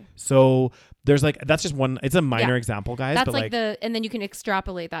 Exactly. So there's like, that's just one, it's a minor example, guys. That's but like and then you can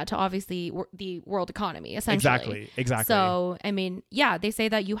extrapolate that to obviously the world economy, essentially. Exactly. So, I mean, they say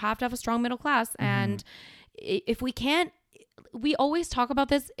that you have to have a strong middle class. And if we can't, we always talk about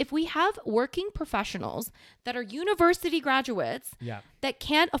this. If we have working professionals that are university graduates that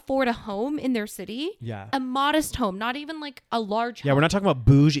can't afford a home in their city, a modest home, not even like a large home. We're not talking about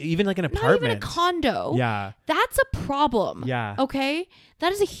bougie, even like an apartment. Not even a condo. Yeah. That's a problem. Yeah. Okay?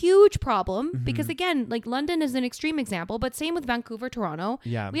 That is a huge problem because, again, like London is an extreme example, but same with Vancouver, Toronto.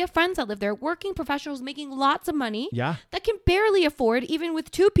 Yeah. We have friends that live there, working professionals making lots of money that can barely afford, even with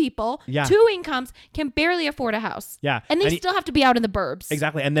two people, two incomes, can barely afford a house. Yeah. And they still have to be out in the burbs.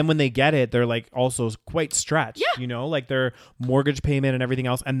 Exactly. And then when they get it, they're like also quite stretched, you know, like their mortgage payment and everything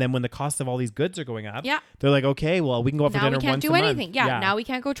else. And then when the cost of all these goods are going up, they're like, okay, well, we can go out for dinner once a month. Now we can't do anything. Yeah. Now we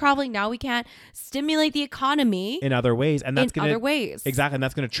can't go traveling. Now we can't stimulate the economy in other ways. And that's other ways. Exactly. And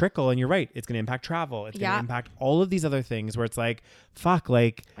that's going to trickle. And you're right. It's going to impact travel. It's going to impact all of these other things where it's like, fuck,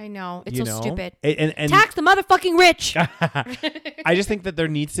 like. I know. It's so stupid. And tax the motherfucking rich. I just think that there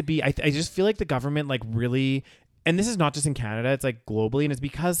needs to be, I just feel like the government like really, and this is not just in Canada, it's like globally, and it's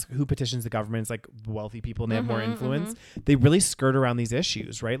because who petitions the government, it's like wealthy people and they have more influence. They really skirt around these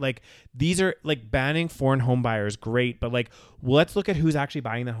issues, right? Like these are like banning foreign home buyers, great, but like let's look at who's actually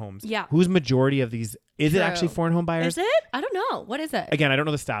buying the homes. Yeah. Who's majority of these? Is it actually foreign home buyers? Is it? I don't know. What is it? Again, I don't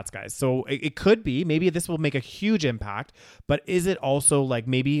know the stats, guys. So it could be. Maybe this will make a huge impact. But is it also like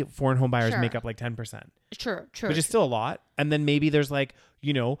maybe foreign home buyers make up like 10%? True. Which is still a lot. And then maybe there's like,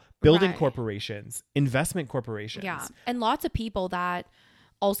 you know, building corporations, investment corporations. Yeah. And lots of people that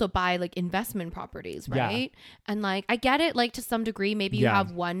also buy like investment properties, right? And like, I get it, like to some degree, maybe you have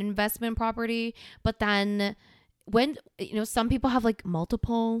one investment property, but then when, you know, some people have like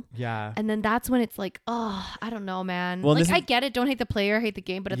multiple. Yeah. And then that's when it's like, oh, I don't know, man. Well, like I get it. Don't hate the player, hate the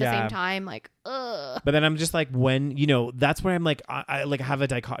game. But at the same time, like, ugh. But then I'm just like, when, you know, that's where I'm like, I like have a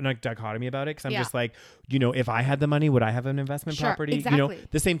dichotomy about it. Cause I'm just like, you know, if I had the money, would I have an investment property? Exactly. You know,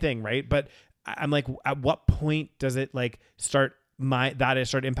 the same thing. Right. But I'm like, at what point does it like start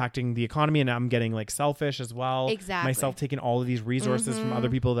impacting the economy, and I'm getting like selfish as well. Exactly. Myself taking all of these resources from other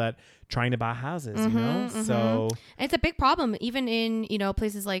people that trying to buy houses, you know? So and it's a big problem even in, you know,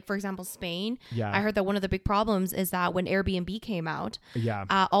 places like, for example, Spain. Yeah. I heard that one of the big problems is that when Airbnb came out,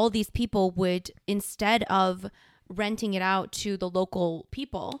 all these people would, instead of renting it out to the local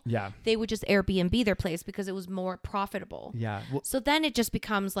people, they would just Airbnb their place because it was more profitable. So then it just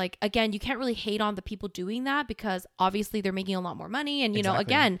becomes like, again, you can't really hate on the people doing that because obviously they're making a lot more money, and you know,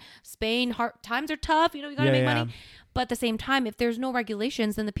 again, Spain, times are tough, you know, you gotta make money. But at the same time, if there's no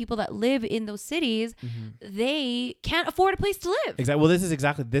regulations, then the people that live in those cities, they can't afford a place to live. Exactly. Well, this is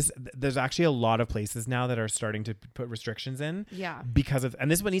exactly this. There's actually a lot of places now that are starting to put restrictions in. Yeah. Because of, and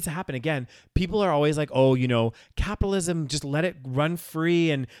this is what needs to happen. Again, people are always like, oh, you know, capitalism, just let it run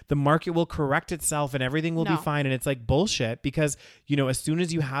free and the market will correct itself and everything will be fine. And it's like bullshit because, you know, as soon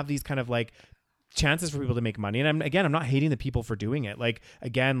as you have these kind of like chances for people to make money, and I'm not hating the people for doing it, like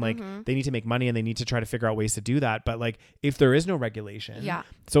again, like they need to make money and they need to try to figure out ways to do that, but like if there is no regulation,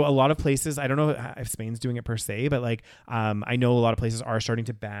 so a lot of places, I don't know if Spain's doing it per se, but like I know a lot of places are starting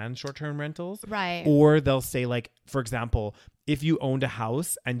to ban short-term rentals, right? Or they'll say, like, for example, if you owned a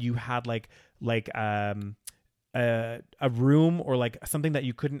house and you had like a room or like something that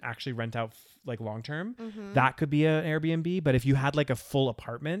you couldn't actually rent out like long term, that could be an Airbnb. But if you had like a full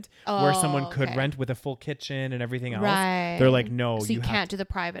apartment where someone could rent with a full kitchen and everything else, they're like, no, so you can't do the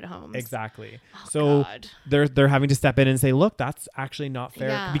private homes. Exactly. So God. they're having to step in and say, look, that's actually not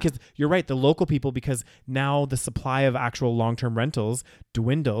fair, because you're right, the local people, because now the supply of actual long-term rentals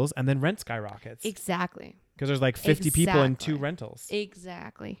dwindles and then rent skyrockets. Exactly. Because there's like 50 people in 2 rentals.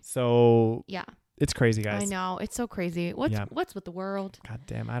 Exactly. So it's crazy, guys. I know. It's so crazy. What's with the world? God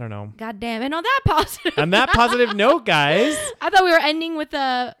damn. I don't know. God damn. And on that positive note, guys. I thought we were ending with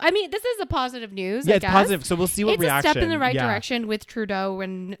this is a positive news. Yeah, it's positive. So we'll see what reaction. It's a step in the right direction with Trudeau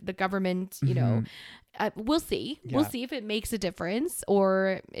and the government, you know. We'll see. Yeah. We'll see if it makes a difference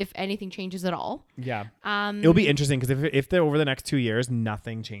or if anything changes at all. Yeah. It'll be interesting because if over the next 2 years,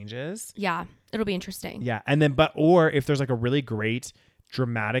 nothing changes. Yeah. It'll be interesting. Yeah. And then, or if there's like a really great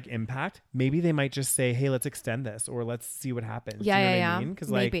dramatic impact, maybe they might just say, hey, let's extend this or let's see what happens. Yeah. You know what I mean?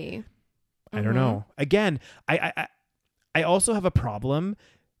 Because like, maybe. I don't know. Again, I also have a problem,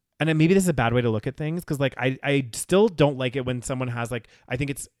 and maybe this is a bad way to look at things, because like I still don't like it when someone has like, I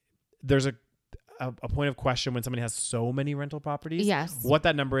think there's a point of question when somebody has so many rental properties. Yes. What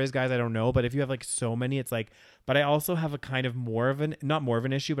that number is, guys, I don't know. But if you have like so many, it's like, but I also have a kind of not more of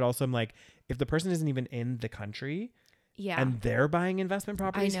an issue, but also I'm like, if the person isn't even in the country, and they're buying investment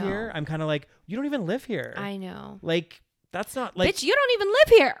properties here, I'm kind of like, you don't even live here. I know. Like, that's not like, bitch, you don't even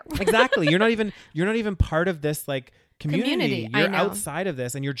live here. Exactly. You're not even part of this like community. I You're know. outside of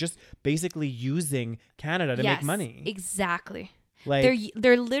this and you're just basically using Canada to make money. Exactly. Like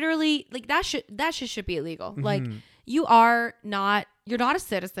They're literally like that should be illegal. Like you're not a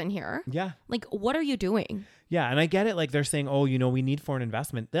citizen here. Yeah. Like what are you doing? Yeah, and I get it. Like they're saying, oh, we need foreign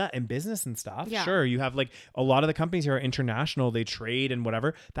investment in business and stuff. Yeah. Sure, you have like a lot of the companies here are international. They trade and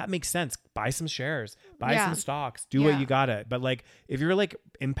whatever. That makes sense. Buy some shares, buy some stocks, do what you got it. But like if you're like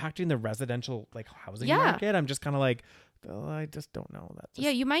impacting the residential like housing market, I'm just kind of like, oh, I just don't know. That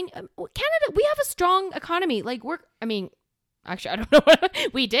you might. Canada, we have a strong economy. Like actually, I don't know.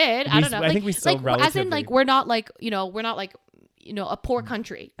 We did. I don't know. I think we still relatively. As in, like we're not like a poor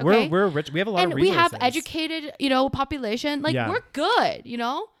country. Okay? We're rich. We have a lot of resources. And we have educated, population. Like we're good,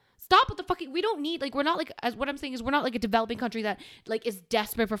 Stop with the fucking, we don't need, like, we're not like, as what I'm saying is we're not like a developing country that like is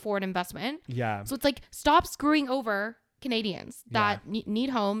desperate for foreign investment. Yeah. So it's like, stop screwing over Canadians that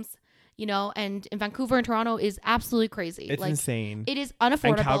need homes, and in Vancouver and Toronto is absolutely crazy. It's insane. It is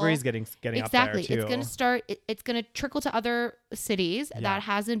unaffordable. And Calgary's getting exactly. up there too. It's going to start, it's going to trickle to other cities that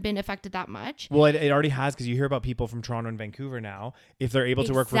hasn't been affected that much. Well, it already has, because you hear about people from Toronto and Vancouver now. If they're able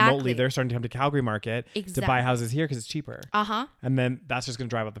to work remotely, they're starting to come to Calgary market to buy houses here because it's cheaper. And then that's just going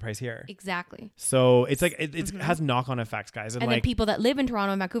to drive up the price here. Exactly. So it's like, it has knock-on effects, guys. And like, then people that live in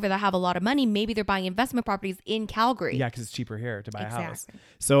Toronto and Vancouver that have a lot of money, maybe they're buying investment properties in Calgary. Yeah, because it's cheaper here to buy a house.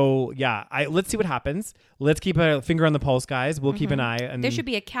 So yeah, let's see what happens. Let's keep a finger on the pulse, guys. We'll keep an eye. And there should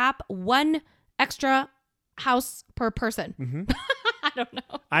be a cap, one extra house per person. I don't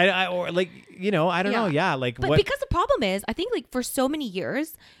know. I don't know. Yeah. Like, but because the problem is, I think like for so many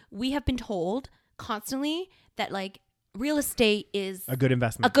years, we have been told constantly that like real estate is a good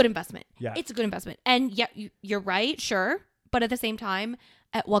investment. Yeah. It's a good investment. And yeah, you're right. Sure. But at the same time,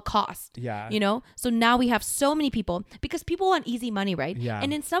 at what cost? Yeah. So now we have so many people because people want easy money, right? Yeah.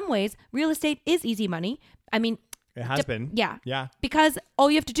 And in some ways, real estate is easy money. I mean, it has been. Yeah. Yeah. Because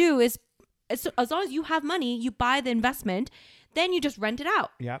all you have to do is, as long as you have money, you buy the investment, then you just rent it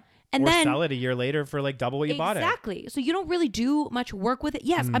out. Yeah. And or then sell it a year later for like double what you bought it. Exactly. So you don't really do much work with it.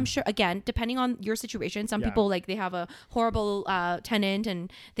 Yes, I'm sure, again, depending on your situation, some people like they have a horrible tenant and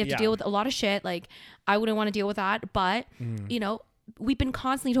they have to deal with a lot of shit. Like I wouldn't want to deal with that. But, we've been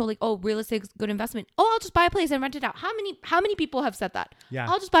constantly told like, oh, real estate is good investment. Oh, I'll just buy a place and rent it out. How many people have said that? Yeah.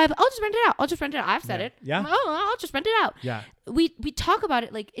 I'll just rent it out. I've said it. Yeah. Oh, I'll just rent it out. Yeah. We talk about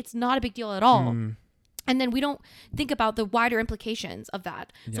it like it's not a big deal at all. And then we don't think about the wider implications of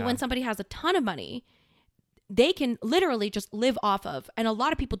that. So when somebody has a ton of money, they can literally just live off of, and a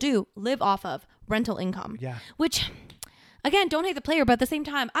lot of people do live off of rental income. Yeah. Which, again, don't hate the player, but at the same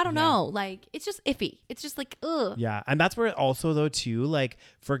time, I don't know. Like, it's just iffy. It's just like, ugh. Yeah. And that's where also, though, too, like,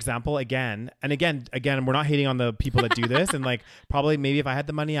 for example, again, we're not hating on the people that do this. And like, probably maybe if I had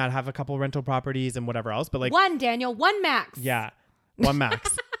the money, I'd have a couple rental properties and whatever else. But like, one max. Yeah. One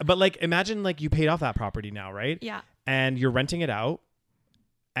max. But like, imagine like you paid off that property now, right? Yeah. And you're renting it out.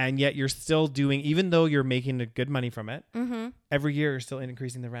 And yet you're still doing, even though you're making a good money from it, every year you're still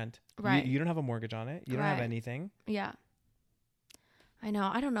increasing the rent. Right. You don't have a mortgage on it. You don't have anything. Yeah. I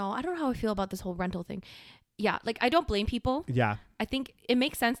know. I don't know how I feel about this whole rental thing. Yeah. Like, I don't blame people. Yeah. I think it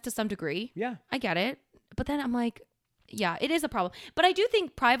makes sense to some degree. Yeah. I get it. But then I'm like, yeah, it is a problem. But I do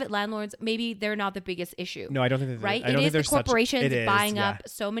think private landlords, maybe they're not the biggest issue. No, I don't think right? It is the corporations buying up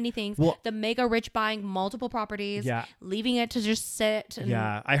so many things. Well, the mega rich buying multiple properties, leaving it to just sit. And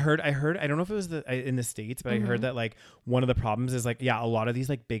I heard. I don't know if it was in the States, but I heard that like one of the problems is like, a lot of these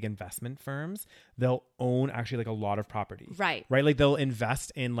like big investment firms, they'll own actually like a lot of property. Right. Like they'll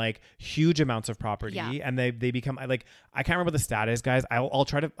invest in like huge amounts of property and they become like, I can't remember the status, guys. I'll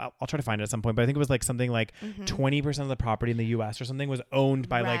try to find it at some point, but I think it was like something like 20% of the property in the US or something was owned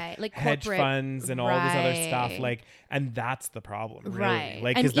by like hedge funds and all this other stuff. Like, and that's the problem, really. Right.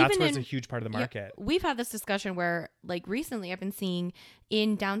 Like, because that's where it's a huge part of the market. We've had this discussion where like recently I've been seeing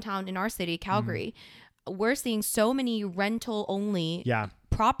in downtown in our city, Calgary, we're seeing so many rental only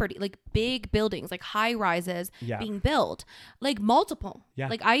property, like big buildings, like high rises being built, like multiple.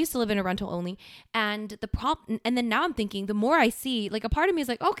 Like I used to live in a rental only, and and then now I'm thinking, the more I see, like a part of me is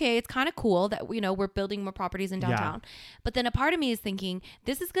like, okay, it's kind of cool that we're building more properties in downtown, but then a part of me is thinking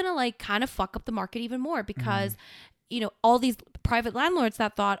this is gonna like kind of fuck up the market even more because all these private landlords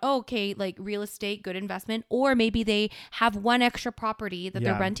that thought, oh, okay, like real estate, good investment, or maybe they have one extra property that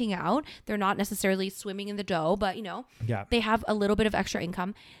they're renting out. They're not necessarily swimming in the dough, but they have a little bit of extra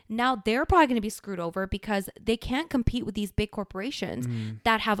income. Now they're probably going to be screwed over because they can't compete with these big corporations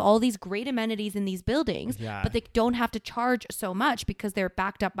that have all these great amenities in these buildings, but they don't have to charge so much because they're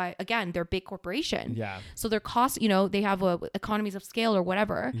backed up by, again, their big corporation. So their costs, they have economies of scale or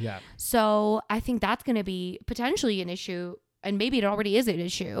whatever. So I think that's going to be potentially be an issue, and maybe it already is an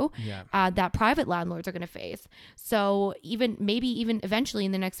issue, that private landlords are going to face. So maybe even eventually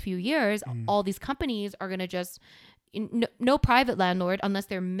in the next few years, all these companies are going to just, no private landlord, unless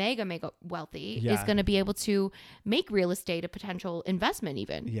they're mega wealthy, is going to be able to make real estate a potential investment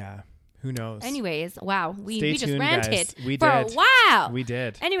even. Yeah. Who knows? Anyways, wow. We just tuned, ranted guys. We for did. a while. We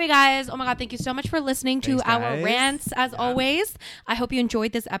did. Anyway, guys, oh my God, thank you so much for listening to our rants as always. I hope you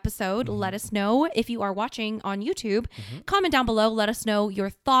enjoyed this episode. Let us know if you are watching on YouTube. Comment down below. Let us know your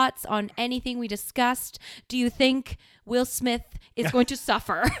thoughts on anything we discussed. Do you think Will Smith is going to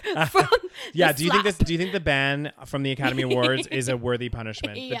suffer from do you think the ban from the Academy Awards is a worthy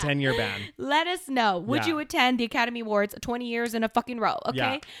punishment? The 10-year ban. Let us know. Would you attend the Academy Awards 20 years in a fucking row?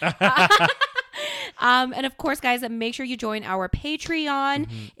 Okay. And of course, guys, make sure you join our Patreon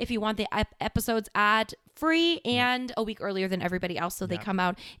if you want the episodes ad free and a week earlier than everybody else, so they come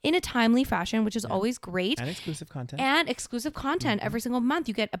out in a timely fashion, which is always great. And exclusive content. Every single month.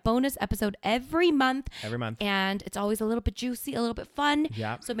 You get a bonus episode every month. And it's always a little bit juicy, a little bit fun.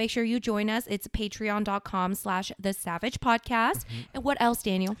 So make sure you join us. It's patreon.com/thesavagepodcast. And what else,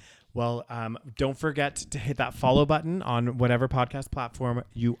 Daniel? Well, don't forget to hit that follow button on whatever podcast platform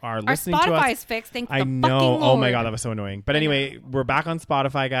you are listening to us. Our Spotify's fixed. Thank the fucking Lord. Oh my God, that was so annoying. But anyway, we're back on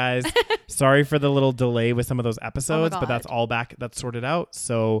Spotify, guys. Sorry for the little delay with some of those episodes, but that's all back. That's sorted out.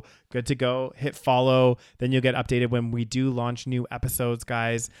 So good to go. Hit follow. Then you'll get updated when we do launch new episodes,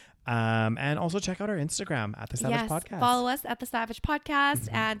 guys. And also check out our Instagram at The Savage Podcast. Follow us at The Savage Podcast.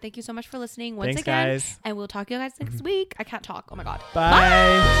 And thank you so much for listening once again. Guys. And we'll talk to you guys next week. I can't talk. Oh my God.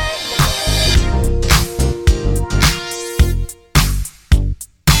 Bye.